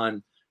jump the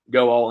gun,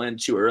 go all in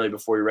too early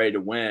before you're ready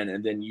to win,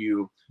 and then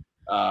you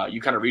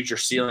kind of reach your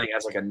ceiling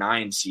as like a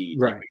 9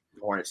 seed. Right. Like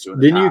the Hornets doing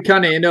then you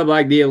kind of end up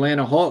like the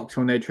Atlanta Hawks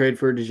when they trade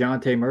for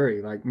DeJounte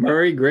Murray. Like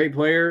Murray, great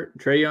player.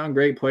 Trae Young,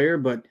 great player.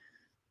 But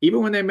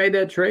even when they made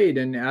that trade,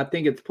 and I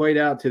think it's played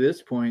out to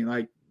this point,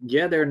 like,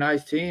 yeah, they're a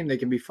nice team. They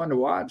can be fun to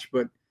watch,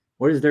 but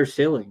what is their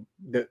ceiling?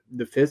 The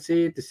 5th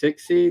seed, the 6th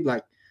seed?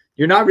 Like,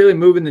 you're not really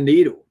moving the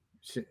needle.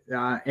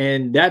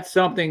 And that's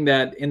something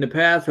that in the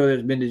past, whether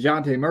it's been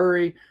DeJounte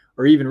Murray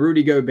or even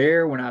Rudy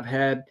Gobert, when I've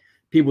had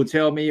people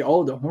tell me,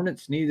 oh, the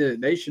Hornets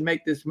they should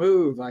make this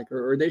move, like,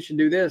 or they should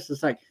do this.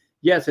 It's like,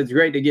 yes, it's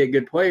great to get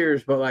good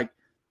players, but like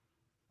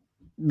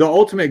the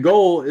ultimate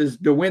goal is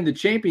to win the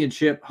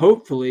championship,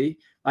 hopefully.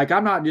 Like,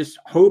 I'm not just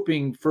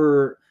hoping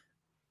for,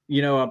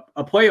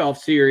 a playoff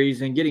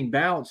series and getting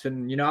bounced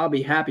and, I'll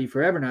be happy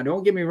forever. Now,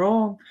 don't get me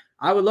wrong.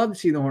 I would love to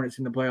see the Hornets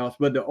in the playoffs,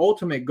 but the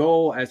ultimate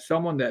goal as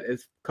someone that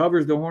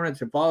covers the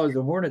Hornets and follows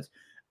the Hornets,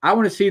 I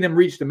want to see them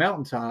reach the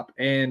mountaintop,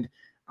 and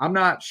I'm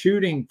not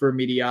shooting for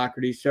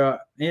mediocrity. So,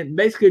 and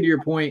basically to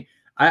your point,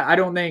 I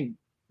don't think,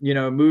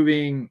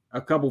 moving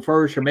a couple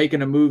first or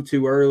making a move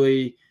too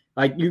early,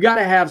 like you got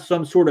to have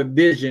some sort of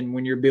vision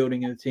when you're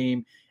building a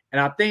team.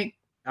 And I think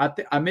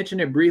I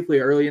mentioned it briefly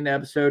early in the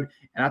episode,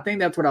 and I think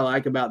that's what I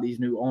like about these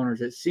new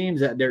owners. It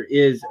seems that there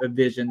is a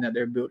vision that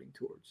they're building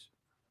towards.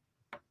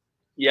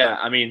 Yeah,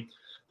 I mean,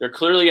 They're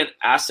clearly in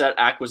asset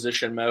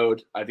acquisition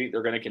mode. I think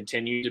they're going to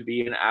continue to be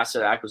in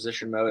asset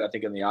acquisition mode. I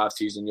think in the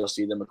offseason, you'll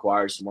see them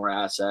acquire some more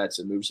assets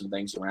and move some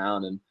things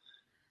around. And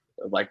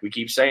like we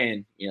keep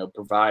saying,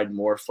 provide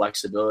more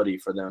flexibility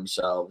for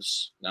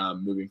themselves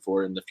moving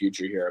forward in the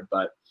future here.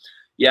 But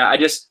yeah, I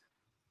just,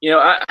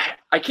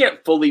 I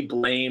can't fully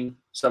blame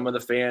some of the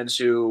fans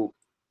who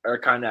are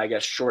kind of, I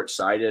guess,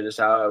 short-sighted is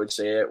how I would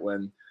say it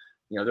when,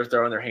 they're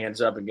throwing their hands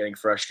up and getting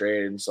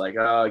frustrated. And it's like,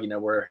 oh,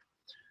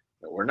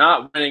 we're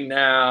not winning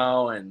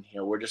now, and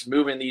we're just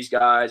moving these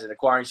guys and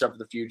acquiring stuff for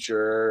the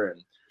future,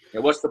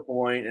 and what's the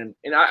point? And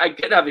I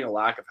get having a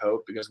lack of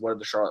hope because what have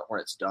the Charlotte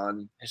Hornets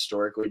done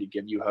historically to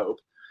give you hope?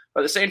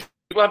 But at the same time,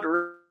 people have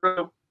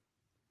to,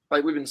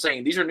 like we've been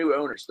saying, these are new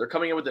owners. They're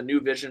coming in with a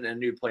new vision and a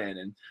new plan,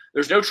 and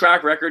there's no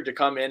track record to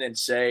come in and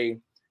say,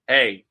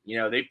 hey,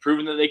 they've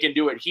proven that they can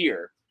do it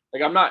here.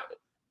 Like I'm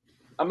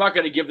not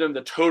going to give them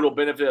the total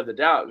benefit of the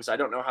doubt because I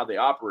don't know how they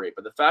operate.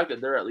 But the fact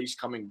that they're at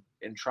least coming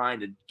and trying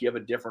to give a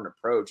different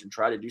approach and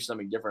try to do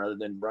something different other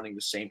than running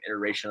the same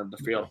iteration of the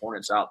failed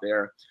Hornets out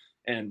there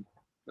and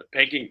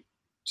banking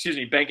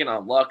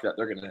on luck that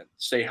they're going to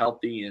stay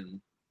healthy and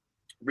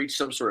reach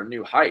some sort of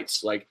new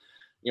heights. Like,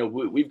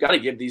 we've got to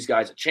give these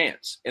guys a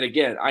chance. And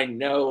again, I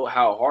know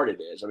how hard it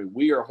is. I mean,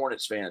 we are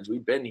Hornets fans.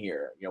 We've been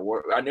here.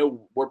 I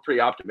know we're pretty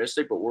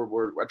optimistic, but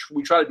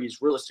we try to be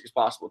as realistic as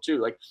possible too.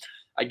 Like,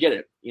 I get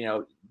it.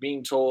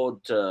 Being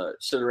told to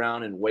sit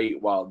around and wait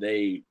while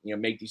they,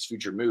 make these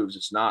future moves,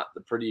 it's not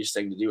the prettiest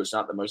thing to do. It's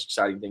not the most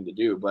exciting thing to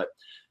do, but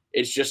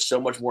it's just so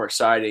much more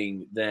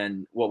exciting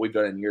than what we've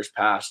done in years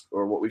past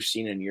or what we've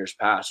seen in years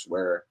past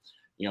where,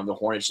 the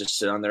Hornets just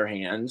sit on their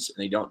hands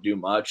and they don't do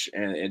much.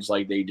 And it's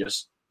like they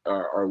just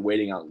are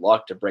waiting on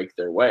luck to break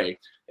their way.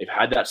 They've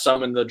had that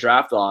some in the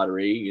draft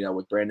lottery,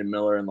 with Brandon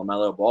Miller and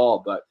LaMelo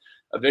Ball, but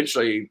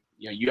eventually,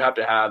 you have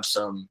to have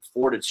some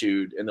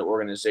fortitude in the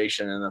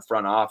organization and the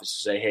front office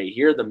to say, hey,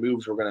 here are the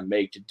moves we're going to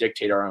make to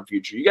dictate our own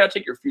future. You got to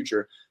take your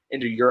future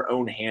into your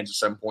own hands at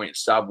some point and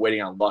stop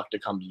waiting on luck to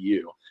come to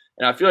you.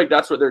 And I feel like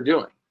that's what they're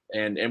doing.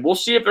 And we'll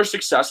see if they're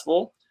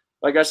successful.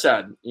 Like I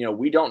said,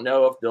 we don't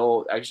know if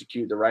they'll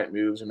execute the right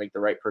moves and make the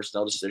right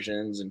personnel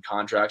decisions and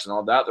contracts and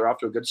all that. They're off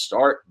to a good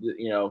start,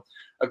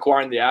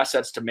 acquiring the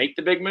assets to make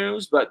the big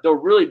moves, but they'll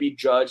really be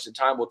judged and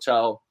time will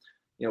tell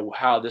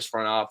how this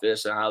front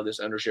office and how this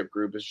ownership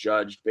group is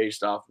judged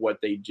based off what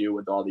they do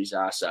with all these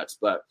assets.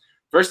 But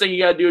first thing you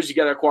got to do is you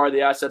got to acquire the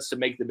assets to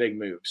make the big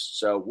moves.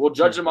 So we'll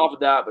judge them off of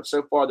that. But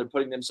so far, they're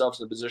putting themselves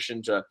in a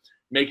position to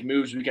make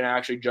moves we can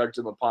actually judge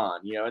them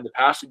upon. In the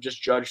past, we've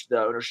just judged the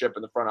ownership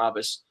and the front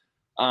office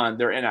on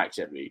their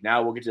inactivity.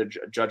 Now we'll get to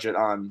judge it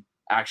on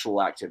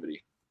actual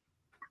activity.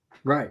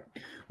 Right.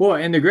 Well,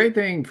 and the great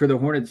thing for the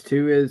Hornets,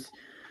 too, is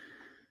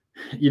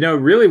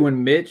really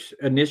when Mitch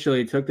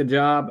initially took the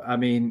job, I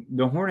mean,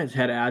 the Hornets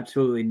had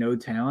absolutely no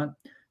talent.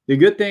 The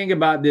good thing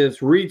about this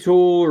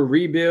retool or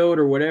rebuild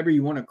or whatever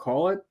you want to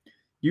call it,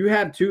 you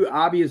have two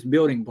obvious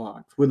building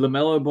blocks with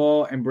LaMelo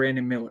Ball and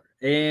Brandon Miller.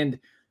 And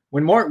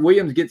when Mark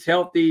Williams gets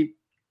healthy,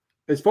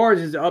 as far as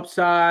his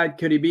upside,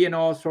 could he be an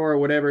all-star or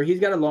whatever, he's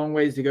got a long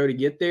ways to go to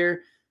get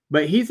there.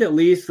 But he's at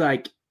least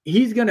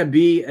he's going to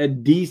be a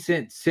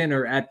decent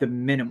center at the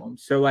minimum.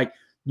 So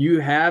you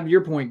have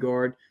your point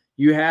guard.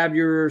 You have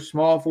your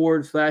small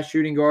forward /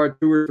 shooting guard,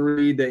 2 or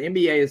 3. The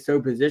NBA is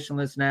so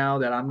positionless now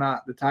that I'm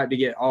not the type to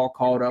get all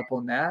caught up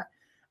on that.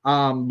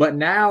 But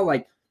now,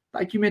 like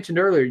you mentioned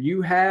earlier,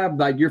 you have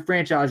your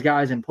franchise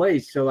guys in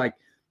place. So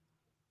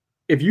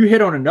if you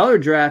hit on another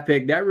draft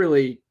pick, that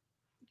really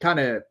kind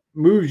of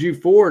moves you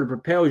forward,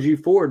 propels you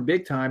forward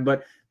big time.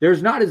 But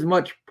there's not as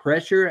much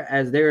pressure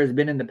as there has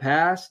been in the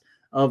past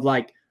of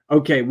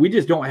okay, we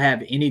just don't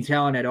have any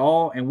talent at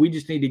all, and we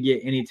just need to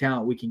get any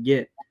talent we can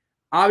get.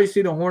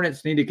 Obviously, the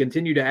Hornets need to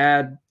continue to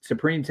add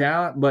supreme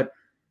talent, but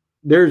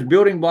there's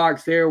building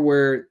blocks there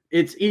where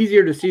it's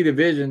easier to see the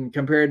vision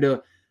compared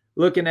to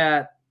looking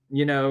at,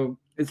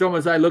 it's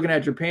almost like looking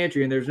at your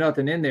pantry and there's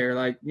nothing in there.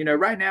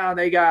 Right now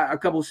they got a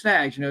couple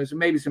snacks, so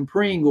maybe some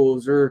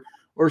Pringles or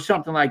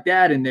something like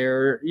that in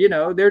there.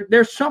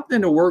 There's something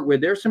to work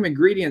with. There's some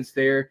ingredients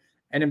there.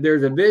 And if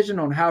there's a vision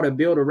on how to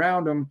build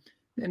around them,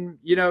 then,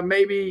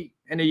 maybe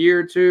in a year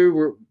or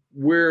two,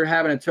 we're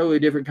having a totally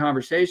different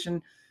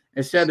conversation.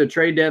 Instead of the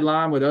trade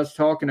deadline with us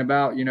talking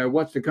about,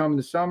 what's to come in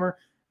the summer,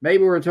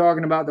 maybe we're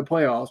talking about the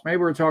playoffs. Maybe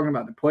we're talking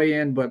about the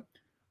play-in. But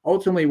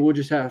ultimately, we'll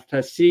just have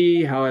to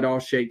see how it all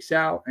shakes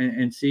out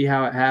and see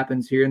how it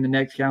happens here in the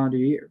next calendar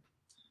year.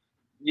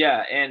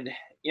 Yeah, and,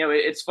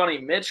 it's funny.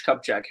 Mitch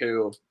Kupchak,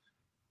 who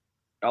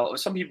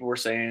some people were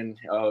saying,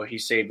 he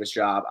saved his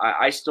job.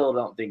 I still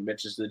don't think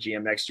Mitch is the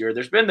GM next year.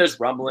 There's been those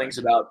rumblings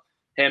about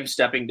him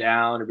stepping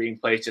down or being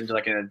placed into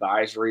an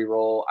advisory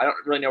role. I don't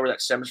really know where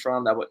that stems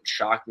from. That wouldn't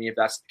shock me if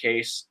that's the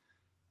case.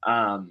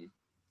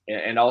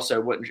 And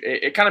also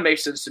it kind of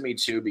makes sense to me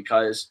too,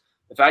 because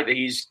the fact that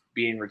he's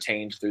being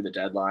retained through the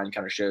deadline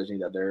kind of shows me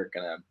that they're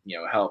going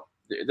to, help.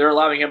 They're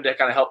allowing him to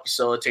kind of help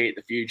facilitate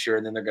the future,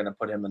 and then they're going to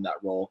put him in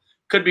that role.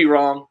 Could be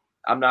wrong.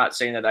 I'm not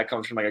saying that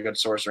comes from a good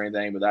source or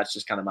anything, but that's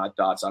just kind of my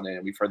thoughts on it.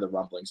 And we've heard the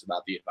rumblings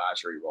about the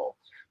advisory role.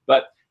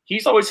 But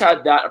he's always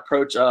had that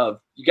approach of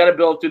you got to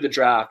build through the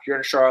draft. You're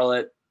in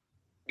Charlotte,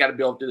 got to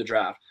build through the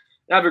draft.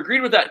 And I've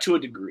agreed with that to a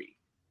degree.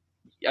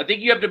 I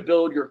think you have to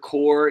build your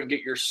core and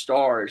get your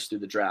stars through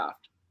the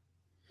draft.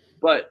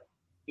 But,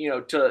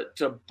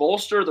 to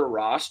bolster the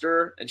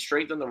roster and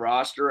strengthen the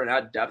roster and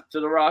add depth to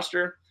the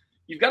roster,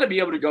 you've got to be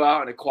able to go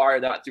out and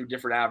acquire that through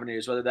different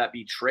avenues, whether that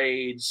be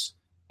trades,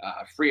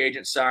 free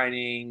agent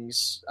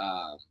signings,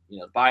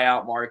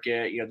 buyout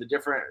market, the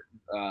different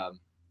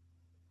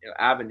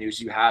avenues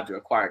you have to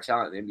acquire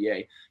talent in the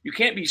NBA. You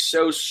can't be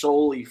so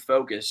solely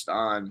focused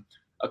on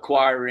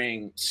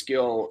acquiring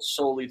skill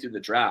solely through the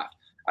draft.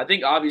 I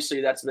think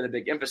obviously that's been a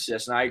big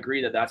emphasis, and I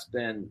agree that that's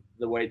been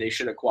the way they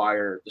should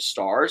acquire the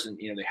stars, and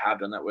they have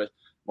done that with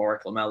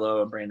Mark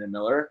LaMelo and Brandon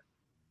Miller.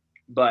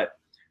 But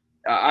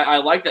I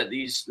like that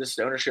this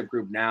ownership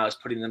group now is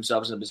putting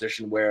themselves in a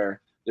position where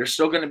they're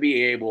still going to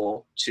be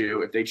able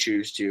to, if they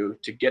choose to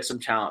get some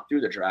talent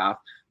through the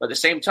draft. But at the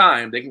same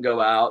time, they can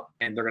go out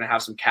and they're going to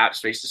have some cap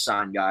space to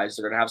sign guys.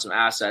 They're going to have some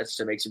assets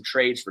to make some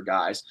trades for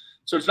guys.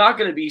 So it's not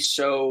going to be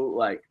so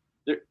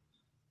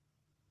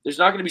there's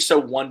not going to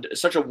be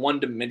such a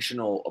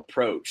one-dimensional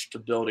approach to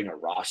building a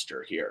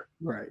roster here.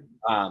 Right.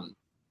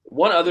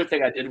 One other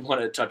thing I did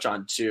want to touch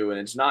on too, and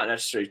it's not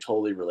necessarily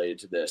totally related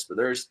to this, but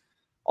there's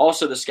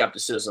also the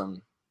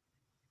skepticism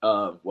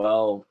of,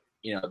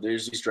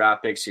 there's these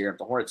draft picks here. If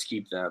the Hornets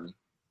keep them,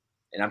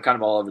 and I'm kind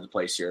of all over the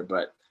place here,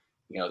 but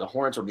the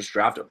Hornets will just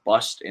draft a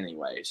bust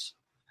anyways.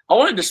 I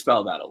want to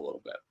dispel that a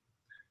little bit.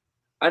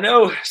 I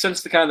know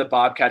since the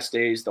Bobcats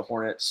days, the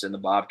Hornets and the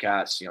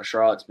Bobcats,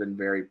 Charlotte's been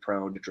very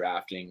prone to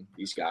drafting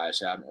these guys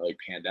who haven't really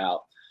panned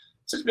out.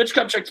 Since Mitch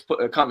Kupchak's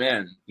come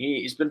in,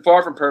 he's been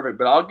far from perfect,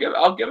 but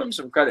I'll give him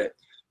some credit.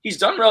 He's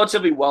done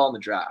relatively well in the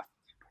draft.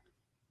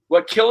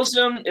 What kills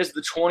him is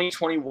the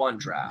 2021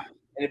 draft.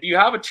 And if you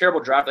have a terrible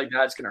draft like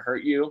that, it's going to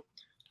hurt you.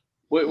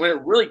 When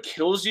it really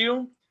kills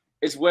you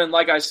is when,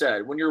 like I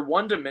said, when you're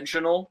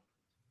one-dimensional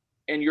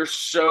and you're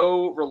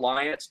so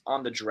reliant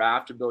on the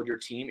draft to build your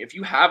team. If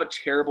you have a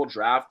terrible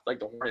draft like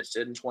the Hornets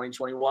did in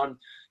 2021,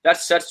 that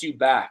sets you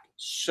back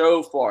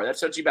so far. That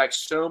sets you back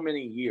so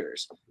many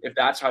years if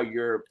that's how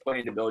you're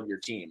planning to build your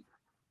team.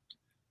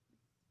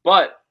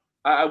 But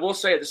I will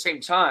say at the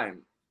same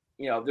time,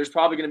 there's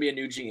probably going to be a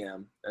new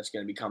GM that's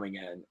going to be coming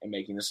in and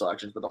making the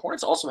selections. But the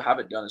Hornets also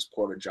haven't done as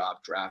poor of a job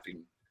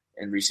drafting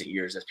in recent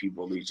years as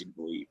people lead you to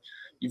believe.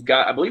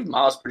 I believe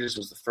Miles Bridges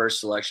was the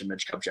first selection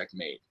Mitch Kupchak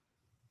made.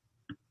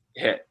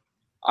 Hit.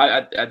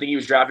 I think he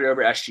was drafted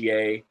over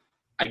SGA.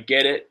 I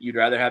get it. You'd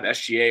rather have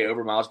SGA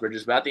over Miles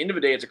Bridges. But at the end of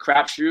the day, it's a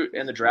crapshoot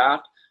in the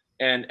draft.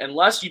 And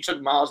unless you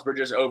took Miles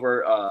Bridges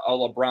over a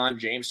LeBron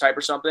James type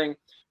or something,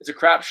 it's a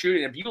crapshoot.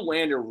 And if you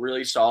land a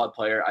really solid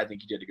player, I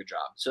think you did a good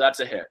job. So that's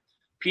a hit.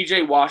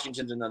 PJ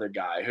Washington's another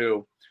guy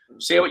who,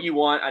 say what you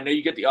want. I know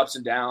you get the ups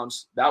and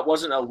downs. That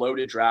wasn't a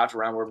loaded draft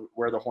around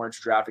where the Hornets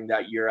were drafting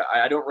that year.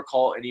 I don't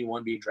recall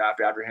anyone being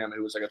drafted after him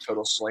who was like a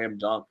total slam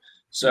dunk.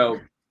 So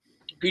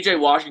PJ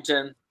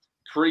Washington,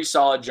 pretty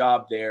solid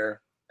job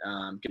there,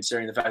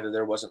 considering the fact that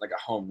there wasn't like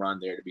a home run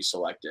there to be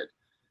selected.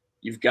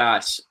 You've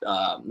got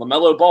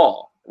LaMelo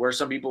Ball, where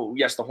some people,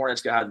 yes, the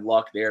Hornets had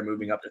luck there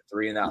moving up to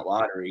 3 in that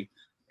lottery.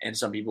 And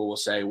some people will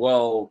say,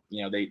 well,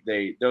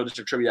 they'll just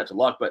attribute that to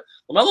luck. But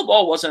LaMelo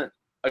Ball wasn't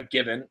a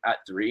given at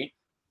 3.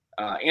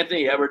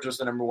 Anthony Edwards was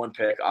the number 1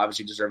 pick,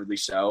 obviously deservedly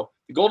so.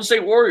 The Golden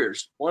State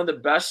Warriors, one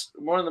of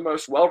the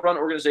most well-run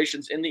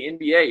organizations in the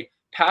NBA,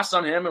 passed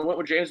on him and went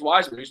with James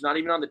Wiseman, who's not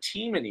even on the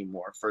team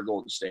anymore for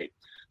Golden State.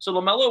 So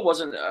LaMelo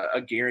wasn't a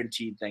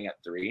guaranteed thing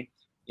at 3.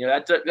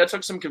 That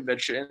took some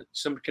conviction,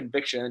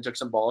 and took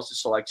some balls to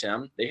select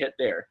him. They hit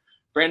there.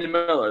 Brandon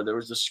Miller, there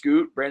was the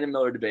Scoot Brandon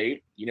Miller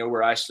debate. You know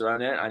where I stood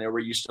on it. I know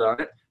where you stood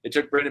on it. They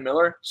took Brandon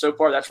Miller. So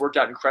far, that's worked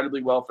out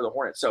incredibly well for the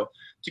Hornets. So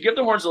to give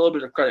the Hornets a little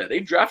bit of credit,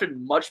 they've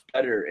drafted much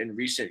better in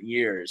recent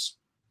years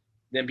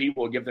than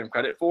people will give them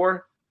credit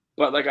for.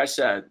 But like I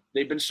said,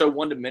 they've been so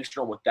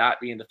one-dimensional with that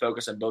being the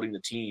focus on building the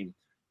team.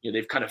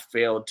 They've kind of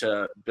failed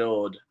to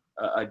build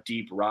a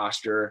deep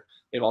roster.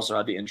 They've also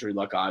had the injury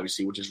luck,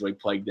 obviously, which has really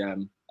plagued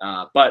them.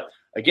 But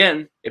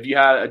again, if you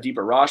had a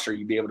deeper roster,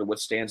 you'd be able to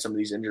withstand some of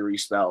these injury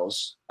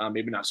spells.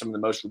 Maybe not some of the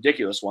most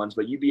ridiculous ones,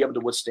 but you'd be able to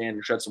withstand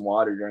and tread some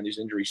water during these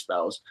injury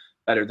spells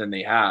better than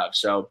they have.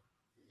 So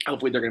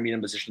hopefully they're going to be in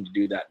a position to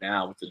do that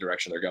now with the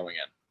direction they're going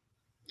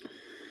in.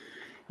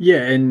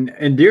 Yeah,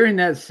 and during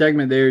that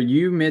segment there,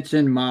 you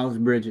mentioned Miles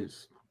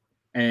Bridges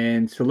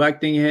and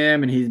selecting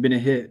him, and he's been a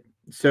hit.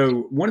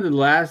 So one of the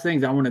last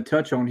things I want to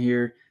touch on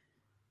here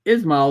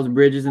is Miles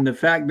Bridges and the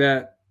fact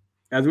that,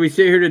 as we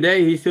sit here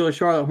today, he's still a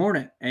Charlotte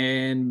Hornet.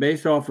 And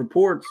based off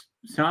reports,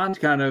 signs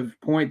kind of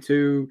point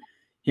to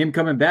him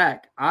coming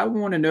back. I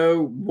want to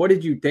know, what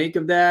did you think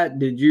of that?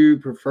 Did you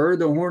prefer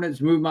the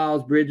Hornets move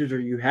Miles Bridges? Are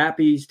you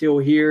happy he's still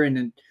here? And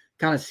it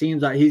kind of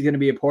seems like he's going to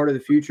be a part of the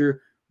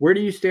future. Where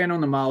do you stand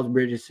on the Miles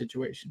Bridges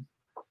situation?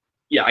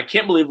 Yeah, I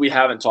can't believe we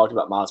haven't talked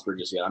about Miles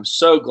Bridges yet. I'm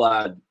so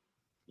glad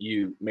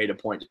you made a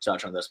point to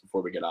touch on this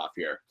before we get off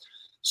here.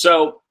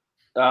 So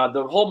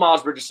the whole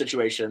Miles Bridges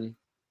situation,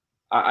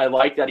 I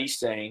like that he's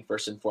staying,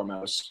 first and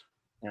foremost.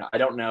 I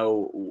don't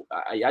know.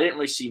 I didn't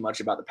really see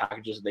much about the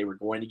packages that they were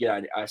going to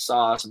get. I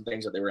saw some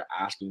things that they were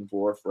asking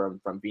for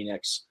from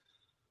Phoenix.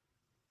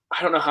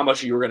 I don't know how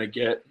much you were going to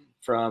get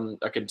from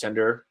a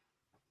contender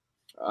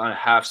on a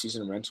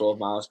half-season rental of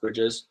Miles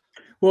Bridges.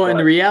 Well, and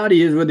the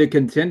reality is with the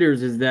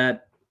contenders is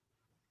that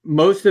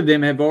most of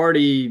them have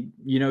already,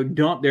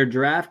 dumped their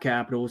draft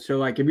capital. So,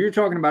 like, if you're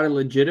talking about a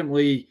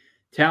legitimately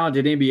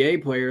talented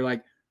NBA player,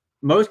 like,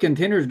 most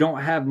contenders don't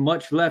have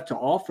much left to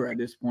offer at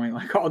this point.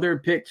 Like, all their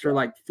picks are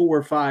like 4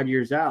 or 5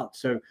 years out.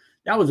 So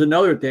that was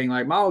another thing.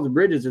 Like, Miles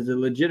Bridges is a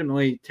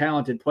legitimately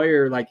talented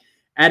player, like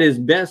at his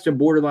best, a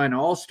borderline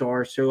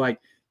all-star. So, like,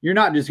 you're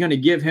not just going to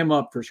give him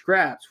up for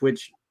scraps,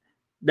 which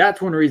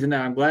that's one reason that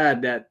I'm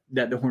glad that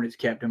the Hornets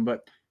kept him.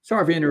 But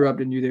sorry for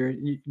interrupting you there.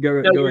 Go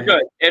ahead.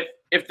 Good.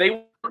 If they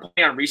were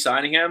planning on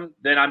re-signing him,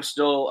 then I'm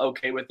still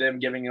okay with them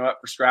giving him up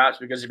for scraps,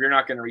 because if you're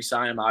not going to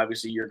re-sign him,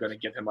 obviously you're going to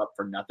give him up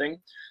for nothing.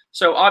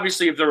 So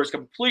obviously, if there was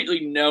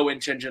completely no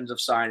intentions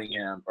of signing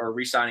him or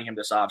re-signing him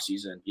this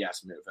offseason,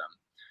 yes, move him.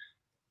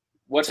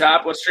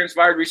 What's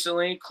transpired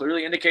recently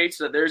clearly indicates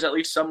that there's at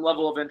least some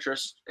level of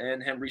interest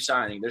in him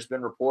re-signing. There's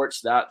been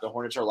reports that the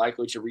Hornets are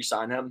likely to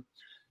re-sign him.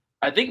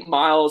 I think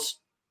Miles,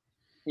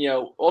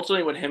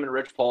 ultimately when him and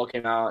Rich Paul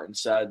came out and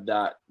said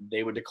that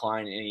they would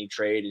decline any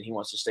trade and he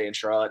wants to stay in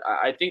Charlotte,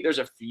 I think there's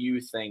a few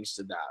things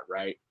to that,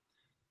 right?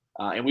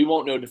 And we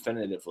won't know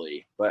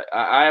definitively, but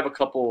I have a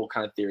couple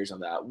kind of theories on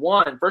that.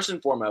 One, first and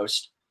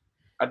foremost,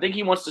 I think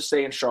he wants to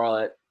stay in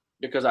Charlotte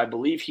because I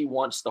believe he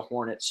wants the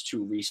Hornets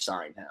to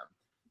re-sign him.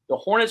 The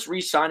Hornets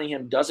re-signing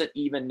him doesn't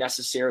even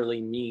necessarily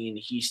mean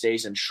he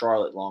stays in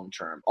Charlotte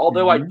long-term.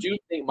 Although I do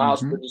think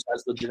Miles Bridges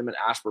has legitimate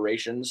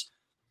aspirations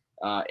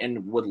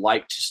and would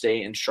like to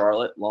stay in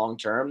Charlotte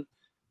long-term.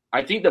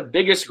 I think the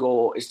biggest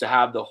goal is to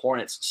have the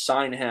Hornets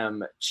sign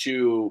him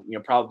to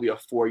probably a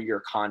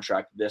 4-year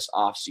contract this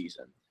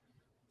offseason.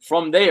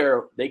 From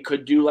there, they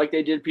could do like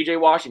they did PJ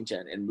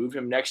Washington and move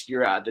him next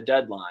year at the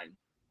deadline.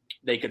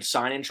 They could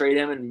sign and trade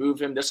him and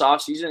move him this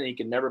offseason, and he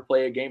can never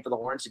play a game for the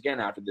Hornets again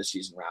after this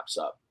season wraps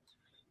up.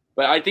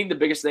 But I think the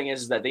biggest thing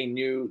is that they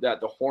knew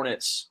that the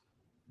Hornets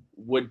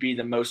would be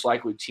the most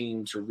likely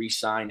team to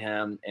re-sign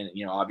him. And,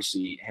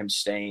 obviously him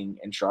staying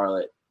in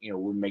Charlotte,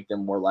 would make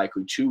them more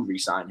likely to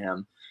re-sign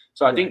him.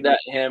 So I think that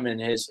him and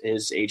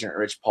his agent,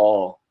 Rich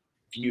Paul,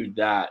 viewed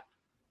that,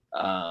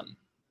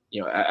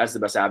 as the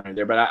best avenue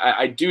there. But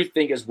I do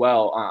think as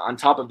well, on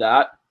top of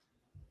that,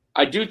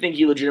 I do think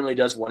he legitimately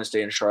does want to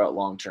stay in Charlotte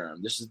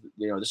long-term. This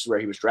is where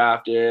he was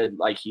drafted.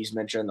 Like he's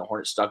mentioned, the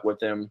Hornets stuck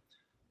with him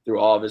through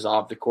all of his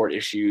off-the-court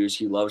issues.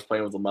 He loves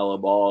playing with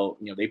LaMelo Ball.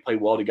 They play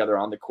well together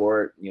on the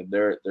court.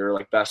 They're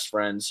like best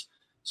friends.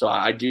 So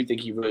I do think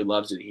he really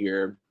loves it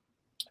here.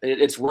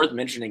 It's worth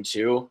mentioning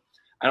too.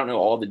 I don't know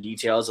all the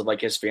details of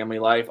like his family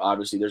life.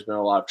 Obviously, there's been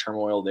a lot of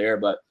turmoil there,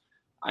 but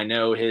I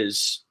know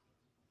his,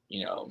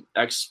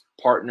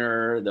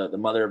 ex-partner, the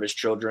mother of his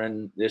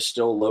children, is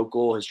still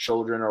local. His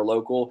children are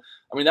local.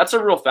 I mean, that's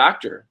a real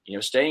factor.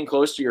 Staying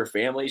close to your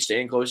family,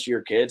 staying close to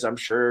your kids. I'm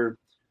sure.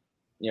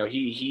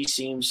 He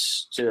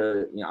seems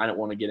to, I don't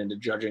want to get into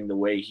judging the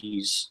way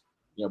he's,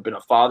 been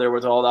a father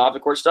with all the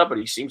off-the-court stuff, but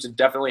he seems to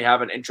definitely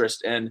have an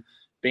interest in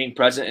being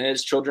present in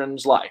his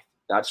children's life.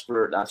 That's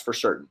for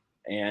certain.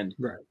 And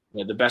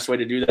the best way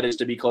to do that is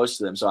to be close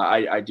to them. So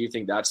I do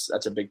think that's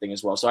a big thing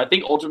as well. So I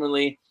think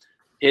ultimately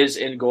his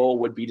end goal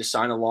would be to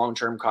sign a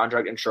long-term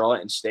contract in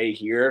Charlotte and stay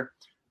here.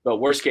 But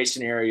worst case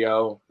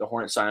scenario, the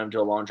Hornets sign him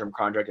to a long-term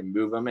contract and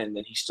move him, and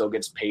then he still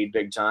gets paid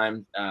big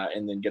time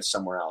and then gets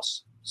somewhere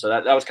else. So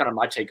that was kind of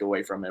my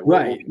takeaway from it.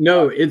 Right.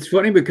 No, it's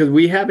funny because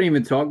we haven't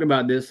even talked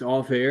about this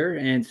off air.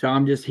 And so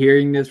I'm just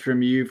hearing this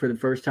from you for the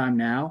first time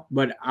now.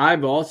 But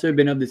I've also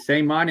been of the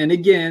same mind. And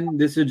again,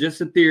 this is just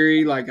a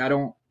theory. Like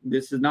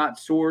this is not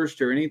sourced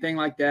or anything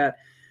like that.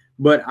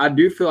 But I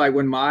do feel like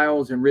when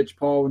Miles and Rich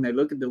Paul, when they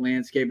look at the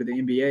landscape of the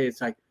NBA, it's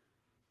like,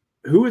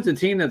 who is the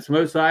team that's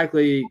most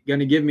likely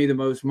going to give me the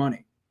most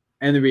money?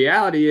 And the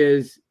reality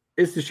is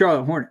it's the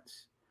Charlotte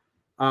Hornets.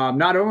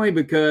 Not only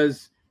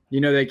because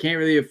they can't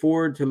really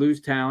afford to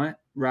lose talent,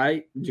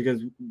 right?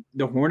 Because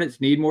the Hornets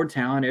need more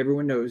talent.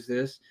 Everyone knows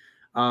this.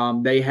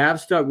 They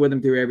have stuck with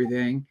him through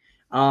everything.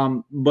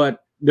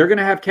 But they're going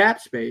to have cap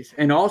space.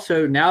 And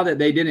also, now that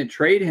they didn't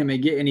trade him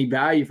and get any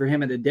value for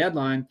him at the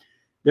deadline,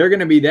 they're going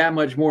to be that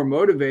much more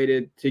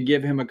motivated to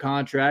give him a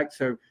contract.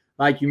 So,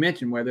 like you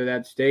mentioned, whether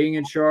that's staying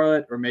in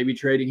Charlotte or maybe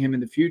trading him in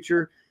the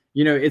future,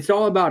 it's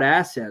all about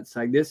assets.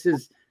 Like this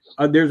is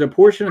there's a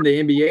portion of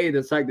the NBA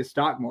that's like the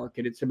stock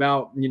market. It's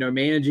about,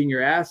 managing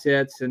your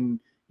assets and,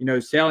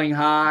 selling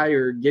high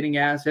or getting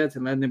assets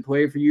and letting them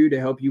play for you to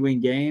help you win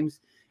games.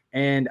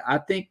 And I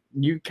think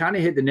you kind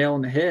of hit the nail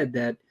on the head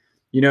that,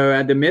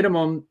 at the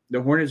minimum,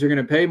 the Hornets are going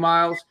to pay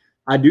Miles.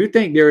 I do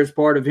think there is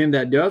part of him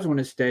that does want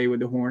to stay with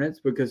the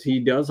Hornets because he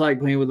does like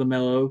playing with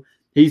LaMelo.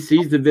 He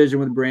sees the vision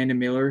with Brandon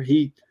Miller.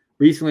 He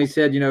recently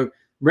said,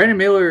 Brandon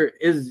Miller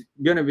is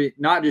going to be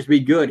not just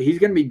be good, he's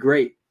going to be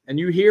great. And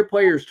you hear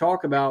players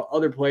talk about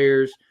other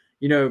players,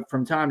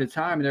 from time to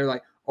time, and they're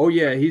like, oh,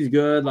 yeah, he's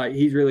good. Like,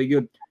 he's really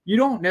good. You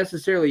don't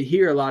necessarily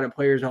hear a lot of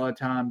players all the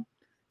time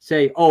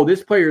say, oh,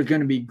 this player is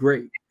going to be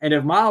great. And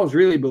if Miles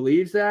really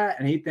believes that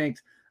and he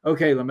thinks,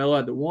 okay, LaMelo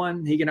at the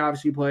 1, he can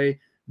obviously play.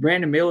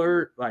 Brandon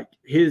Miller, like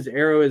his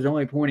arrow is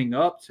only pointing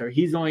up, so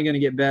he's only going to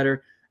get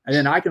better. And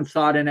then I can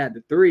slot in at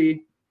the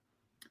 3.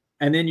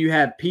 And then you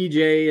have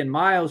PJ and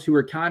Miles who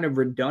are kind of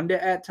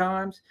redundant at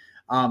times.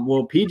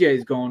 Well,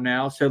 PJ's gone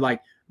now. So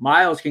like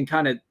Miles can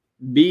kind of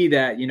be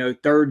that,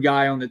 third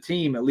guy on the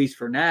team, at least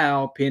for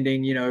now,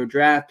 pending,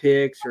 draft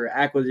picks or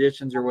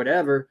acquisitions or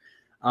whatever.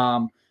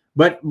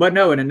 But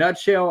no, in a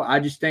nutshell, I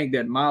just think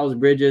that Miles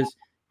Bridges,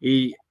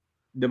 the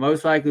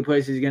most likely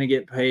place he's going to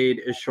get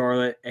paid is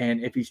Charlotte.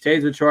 And if he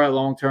stays with Charlotte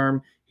long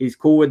term, he's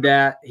cool with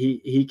that.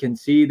 He can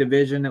see the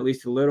vision at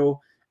least a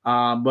little.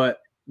 But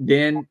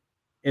then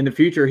in the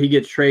future, he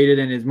gets traded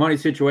and his money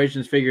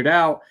situation is figured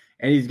out,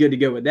 and he's good to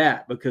go with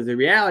that. Because the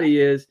reality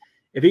is,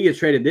 if he gets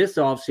traded this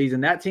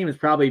offseason, that team is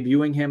probably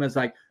viewing him as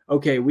like,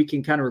 okay, we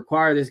can kind of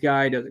require this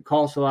guy. Doesn't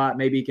cost a lot.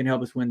 Maybe he can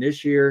help us win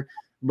this year.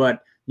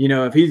 But,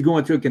 if he's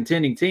going to a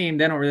contending team,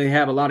 they don't really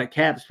have a lot of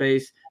cap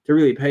space to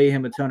really pay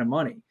him a ton of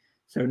money.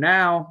 So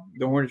now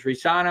the Hornets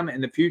re-sign him.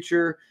 In the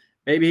future,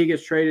 maybe he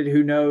gets traded.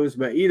 Who knows?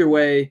 But either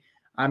way,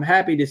 I'm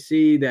happy to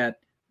see that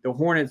the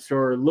Hornets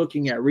are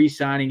looking at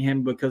re-signing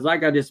him because,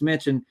 like I just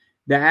mentioned,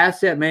 the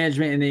asset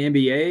management in the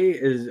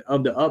NBA is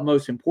of the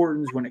utmost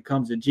importance when it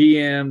comes to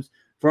GMs,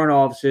 front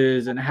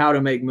offices, and how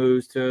to make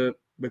moves to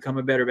become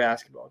a better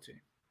basketball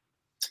team.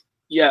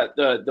 Yeah,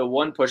 the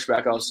one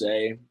pushback I'll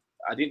say,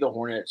 I think the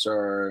Hornets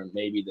are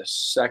maybe the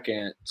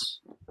second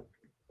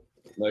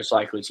most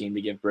likely team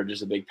to give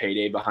Bridges a big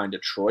payday behind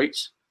Detroit.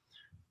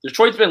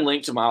 Detroit's been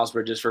linked to Miles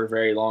Bridges for a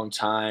very long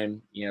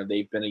time.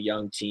 They've been a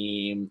young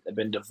team. They've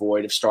been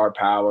devoid of star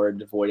power,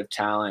 devoid of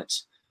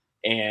talent,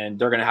 and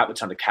they're going to have a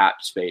ton of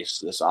cap space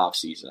this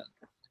offseason.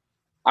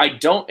 I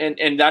don't –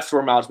 and that's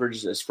where Miles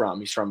Bridges is from.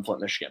 He's from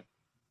Flint, Michigan.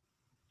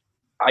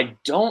 I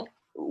don't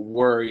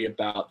worry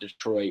about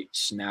Detroit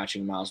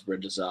snatching Miles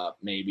Bridges up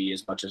maybe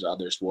as much as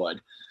others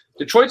would.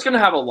 Detroit's going to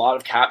have a lot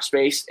of cap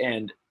space,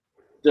 and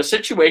the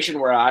situation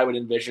where I would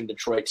envision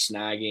Detroit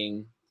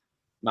snagging –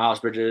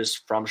 Miles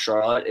Bridges from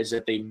Charlotte is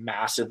if they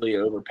massively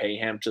overpay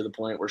him to the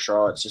point where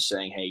Charlotte's just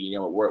saying, hey, you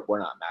know what, we're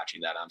not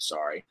matching that. I'm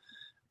sorry.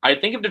 I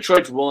think if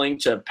Detroit's willing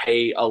to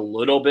pay a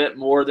little bit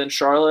more than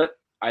Charlotte,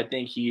 I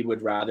think he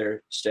would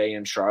rather stay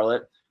in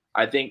Charlotte.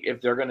 I think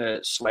if they're going to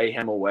sway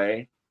him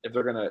away, if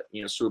they're going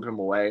to swoop him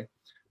away,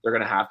 they're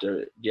going to have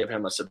to give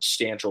him a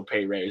substantial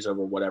pay raise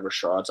over whatever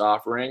Charlotte's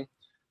offering.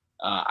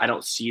 I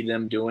don't see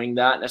them doing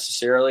that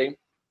necessarily,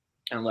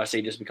 unless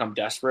they just become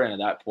desperate. And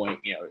at that point,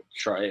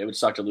 it would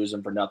suck to lose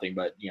them for nothing,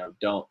 but,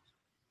 don't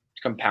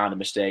compound a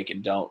mistake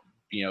and don't,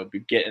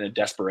 get in a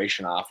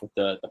desperation off with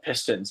the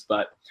Pistons.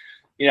 But,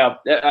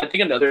 I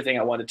think another thing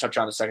I wanted to touch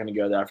on a second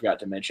ago that I forgot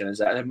to mention is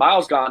that if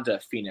Miles gone to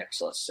Phoenix,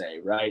 let's say,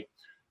 right?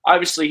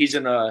 Obviously he's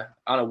on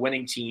a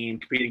winning team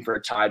competing for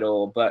a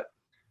title, but,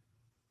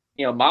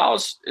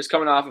 Miles is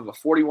coming off of a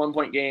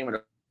 41-point game and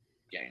a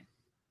game.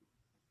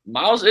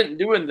 Miles isn't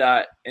doing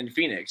that in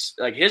Phoenix.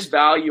 Like, his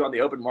value on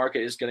the open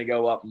market is going to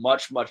go up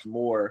much, much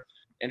more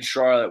in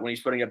Charlotte when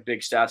he's putting up big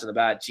stats on a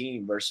bad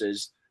team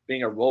versus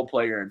being a role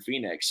player in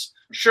Phoenix.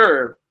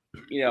 Sure,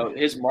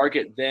 his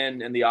market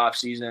then in the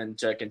offseason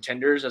to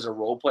contenders as a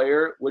role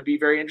player would be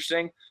very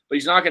interesting, but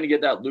he's not going to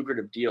get that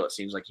lucrative deal it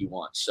seems like he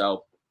wants.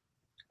 So,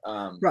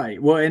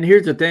 right. Well, and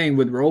here's the thing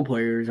with role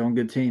players on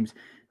good teams.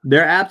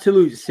 Their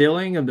absolute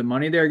ceiling of the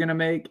money they're going to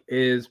make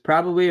is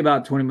probably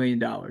about $20 million.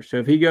 So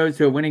if he goes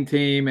to a winning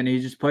team and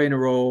he's just playing a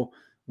role,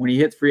 when he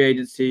hits free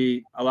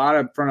agency, a lot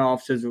of front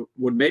offices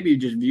would maybe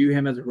just view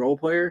him as a role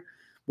player.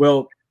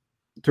 Well,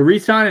 to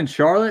re-sign in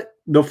Charlotte,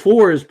 the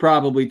floor is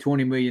probably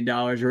 $20 million,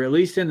 or at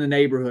least in the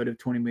neighborhood of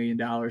 $20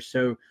 million.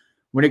 So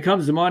when it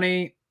comes to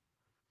money,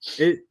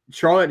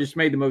 Charlotte just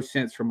made the most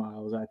sense for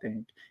Miles, I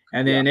think.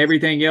 And then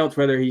everything else,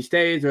 whether he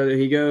stays, whether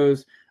he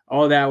goes,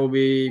 all that will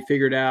be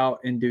figured out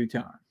in due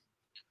time.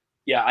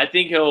 Yeah, I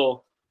think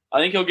he'll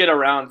get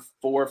around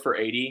 4 for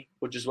 $80,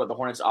 which is what the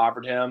Hornets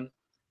offered him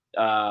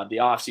the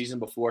offseason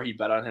before he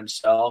bet on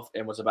himself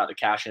and was about to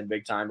cash in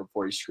big time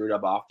before he screwed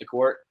up off the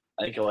court.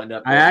 I think he'll end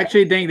up. I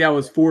actually think that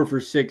was 4 for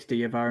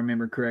 $60, if I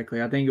remember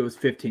correctly. I think it was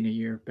 15 a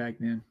year back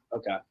then.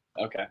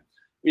 Okay.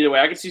 Either way,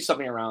 I can see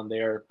something around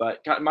there.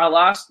 But my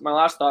last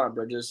thought on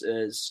Bridges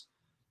is,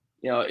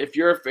 if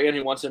you're a fan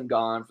who wants him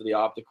gone for the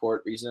off the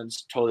court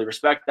reasons, totally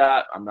respect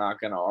that. I'm not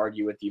going to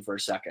argue with you for a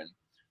second.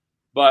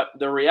 But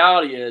the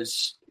reality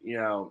is,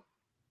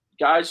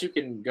 guys who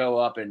can go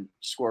up and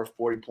score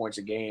 40 points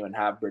a game and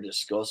have Bridges'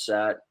 skill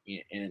set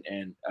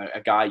and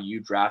a guy you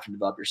draft and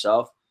develop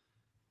yourself,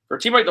 for a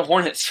team like the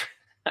Hornets,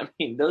 I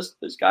mean, those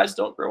guys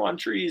don't grow on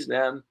trees,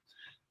 man.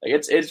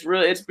 Like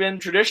it's been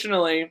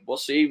traditionally, we'll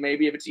see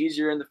maybe if it's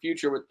easier in the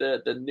future with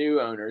the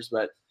new owners,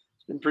 but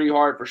it's been pretty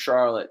hard for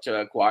Charlotte to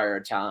acquire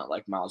a talent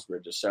like Miles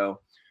Bridges. So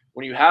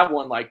when you have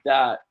one like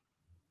that,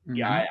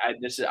 I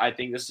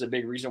think this is a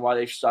big reason why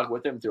they've stuck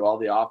with him through all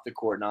the off the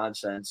court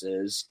nonsense.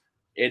 Is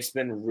it's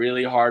been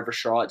really hard for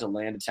Charlotte to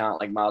land a talent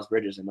like Miles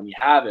Bridges, and when you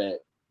have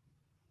it,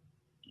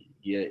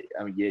 you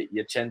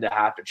tend to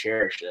have to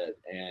cherish it,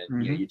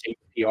 and you take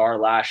PR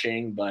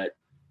lashing, but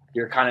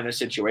you're kind of in a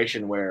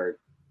situation where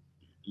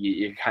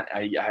you kind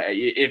of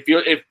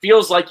it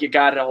feels like you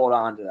got to hold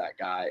on to that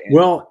guy. And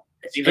well,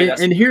 it seems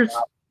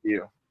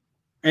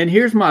like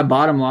here's my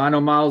bottom line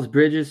on Miles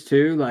Bridges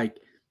too. Like,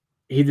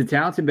 he's a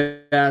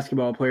talented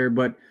basketball player,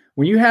 but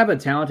when you have a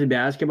talented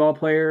basketball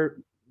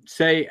player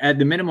say at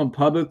the minimum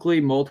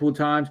publicly multiple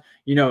times,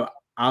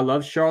 I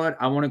love Charlotte,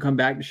 I want to come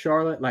back to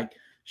Charlotte. Like,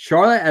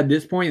 Charlotte at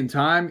this point in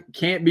time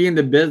can't be in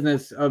the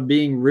business of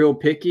being real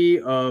picky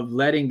of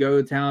letting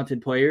go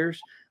talented players.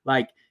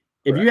 Like,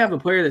 if you have a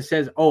player that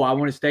says, oh, I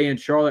want to stay in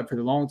Charlotte for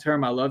the long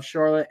term, I love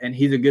Charlotte, and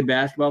he's a good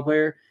basketball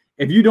player,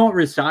 if you don't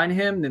resign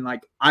him, then,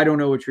 like, I don't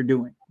know what you're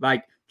doing.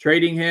 Like,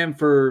 trading him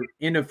for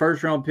end of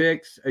first-round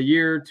picks, a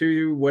year or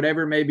two,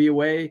 whatever may be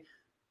away.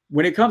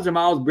 When it comes to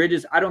Miles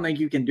Bridges, I don't think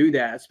you can do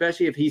that,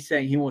 especially if he's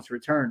saying he wants to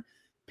return.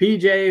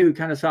 PJ, who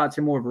kind of slots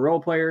him more of a role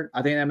player,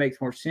 I think that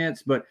makes more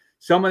sense. But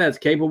someone that's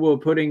capable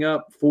of putting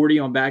up 40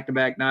 on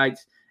back-to-back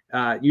nights,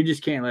 you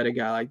just can't let a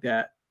guy like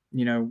that,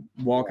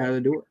 walk out of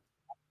the door.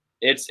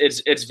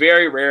 It's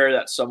very rare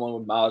that someone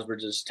with Miles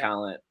Bridges'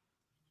 talent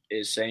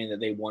is saying that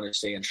they want to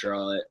stay in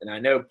Charlotte. And I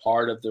know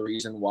part of the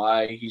reason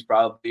why he's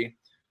probably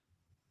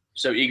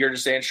so eager to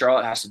stay in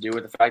Charlotte has to do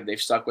with the fact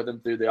they've stuck with him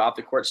through the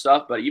off-the-court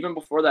stuff. But even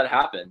before that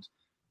happened,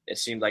 it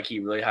seemed like he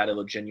really had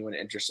a genuine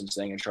interest in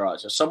staying in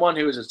Charlotte. So someone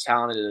who is as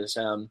talented as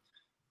him,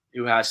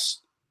 who has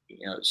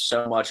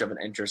so much of an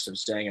interest in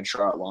staying in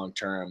Charlotte long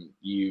term,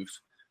 you've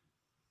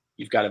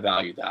got to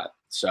value that.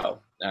 So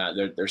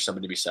there's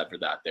something to be said for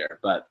that there.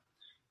 But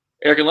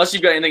Eric, unless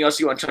you've got anything else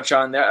you want to touch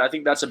on there, I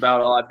think that's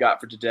about all I've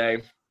got for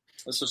today.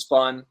 This was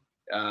fun.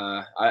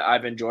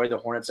 I've enjoyed the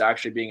Hornets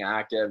actually being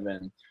active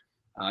and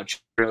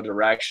real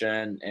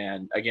direction.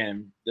 And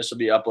again, this will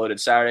be uploaded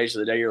Saturday. So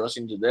the day you're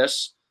listening to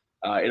this,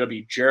 it'll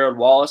be Gerald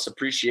Wallace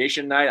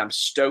Appreciation Night. I'm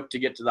stoked to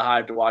get to the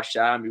Hive to watch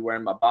that. I'll be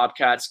wearing my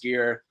Bobcats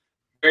gear.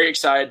 Very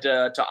excited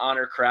to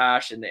honor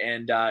Crash. And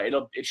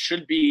it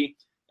should be,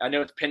 I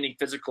know it's pending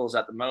physicals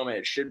at the moment.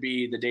 It should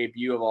be the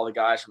debut of all the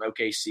guys from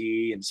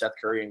OKC and Seth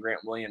Curry and Grant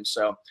Williams.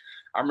 So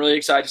I'm really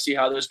excited to see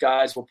how those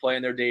guys will play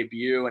in their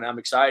debut. And I'm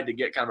excited to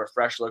get kind of a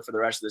fresh look for the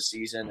rest of the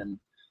season and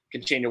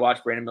continue to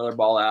watch Brandon Miller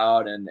ball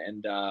out and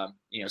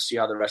see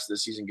how the rest of the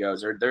season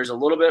goes. There's a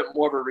little bit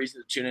more of a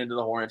reason to tune into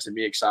the Hornets and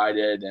be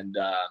excited. And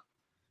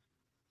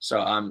so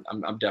I'm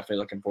definitely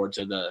looking forward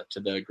to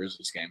the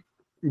Grizzlies game.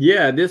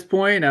 Yeah, at this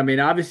point, I mean,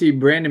 obviously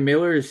Brandon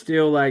Miller is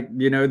still like,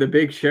 the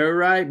big show,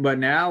 right? But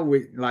now,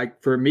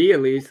 for me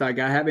at least, like,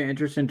 I have an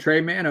interest in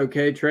Trey Mann.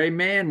 Okay, Trey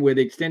Mann with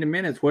extended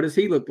minutes, what does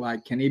he look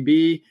like? Can he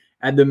be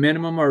at the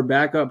minimum or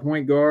backup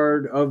point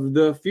guard of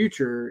the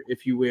future,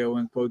 if you will,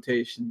 in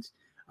quotations?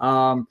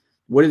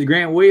 What is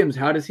Grant Williams?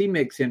 How does he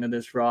mix into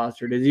this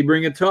roster? Does he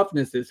bring a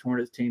toughness this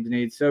Hornets team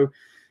needs? So,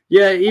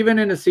 yeah, even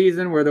in a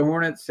season where the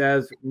Hornets,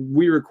 as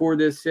we record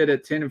this, sit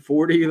at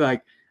 10-40,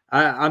 like,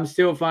 I'm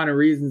still finding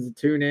reasons to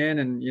tune in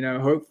and,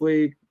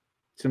 hopefully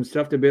some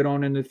stuff to bid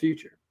on in the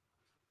future.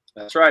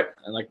 That's right.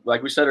 And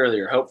like we said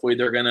earlier, hopefully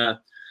they're going to,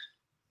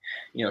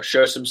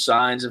 show some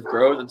signs of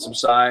growth and some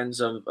signs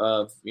of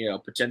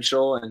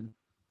potential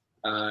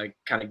and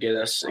kind of get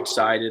us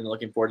excited and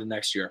looking forward to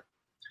next year.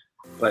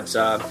 But,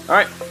 all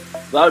right,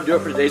 that'll do it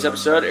for today's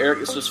episode. Eric,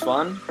 this was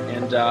fun,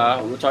 and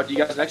we'll talk to you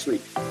guys next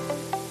week.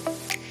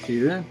 See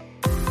you then.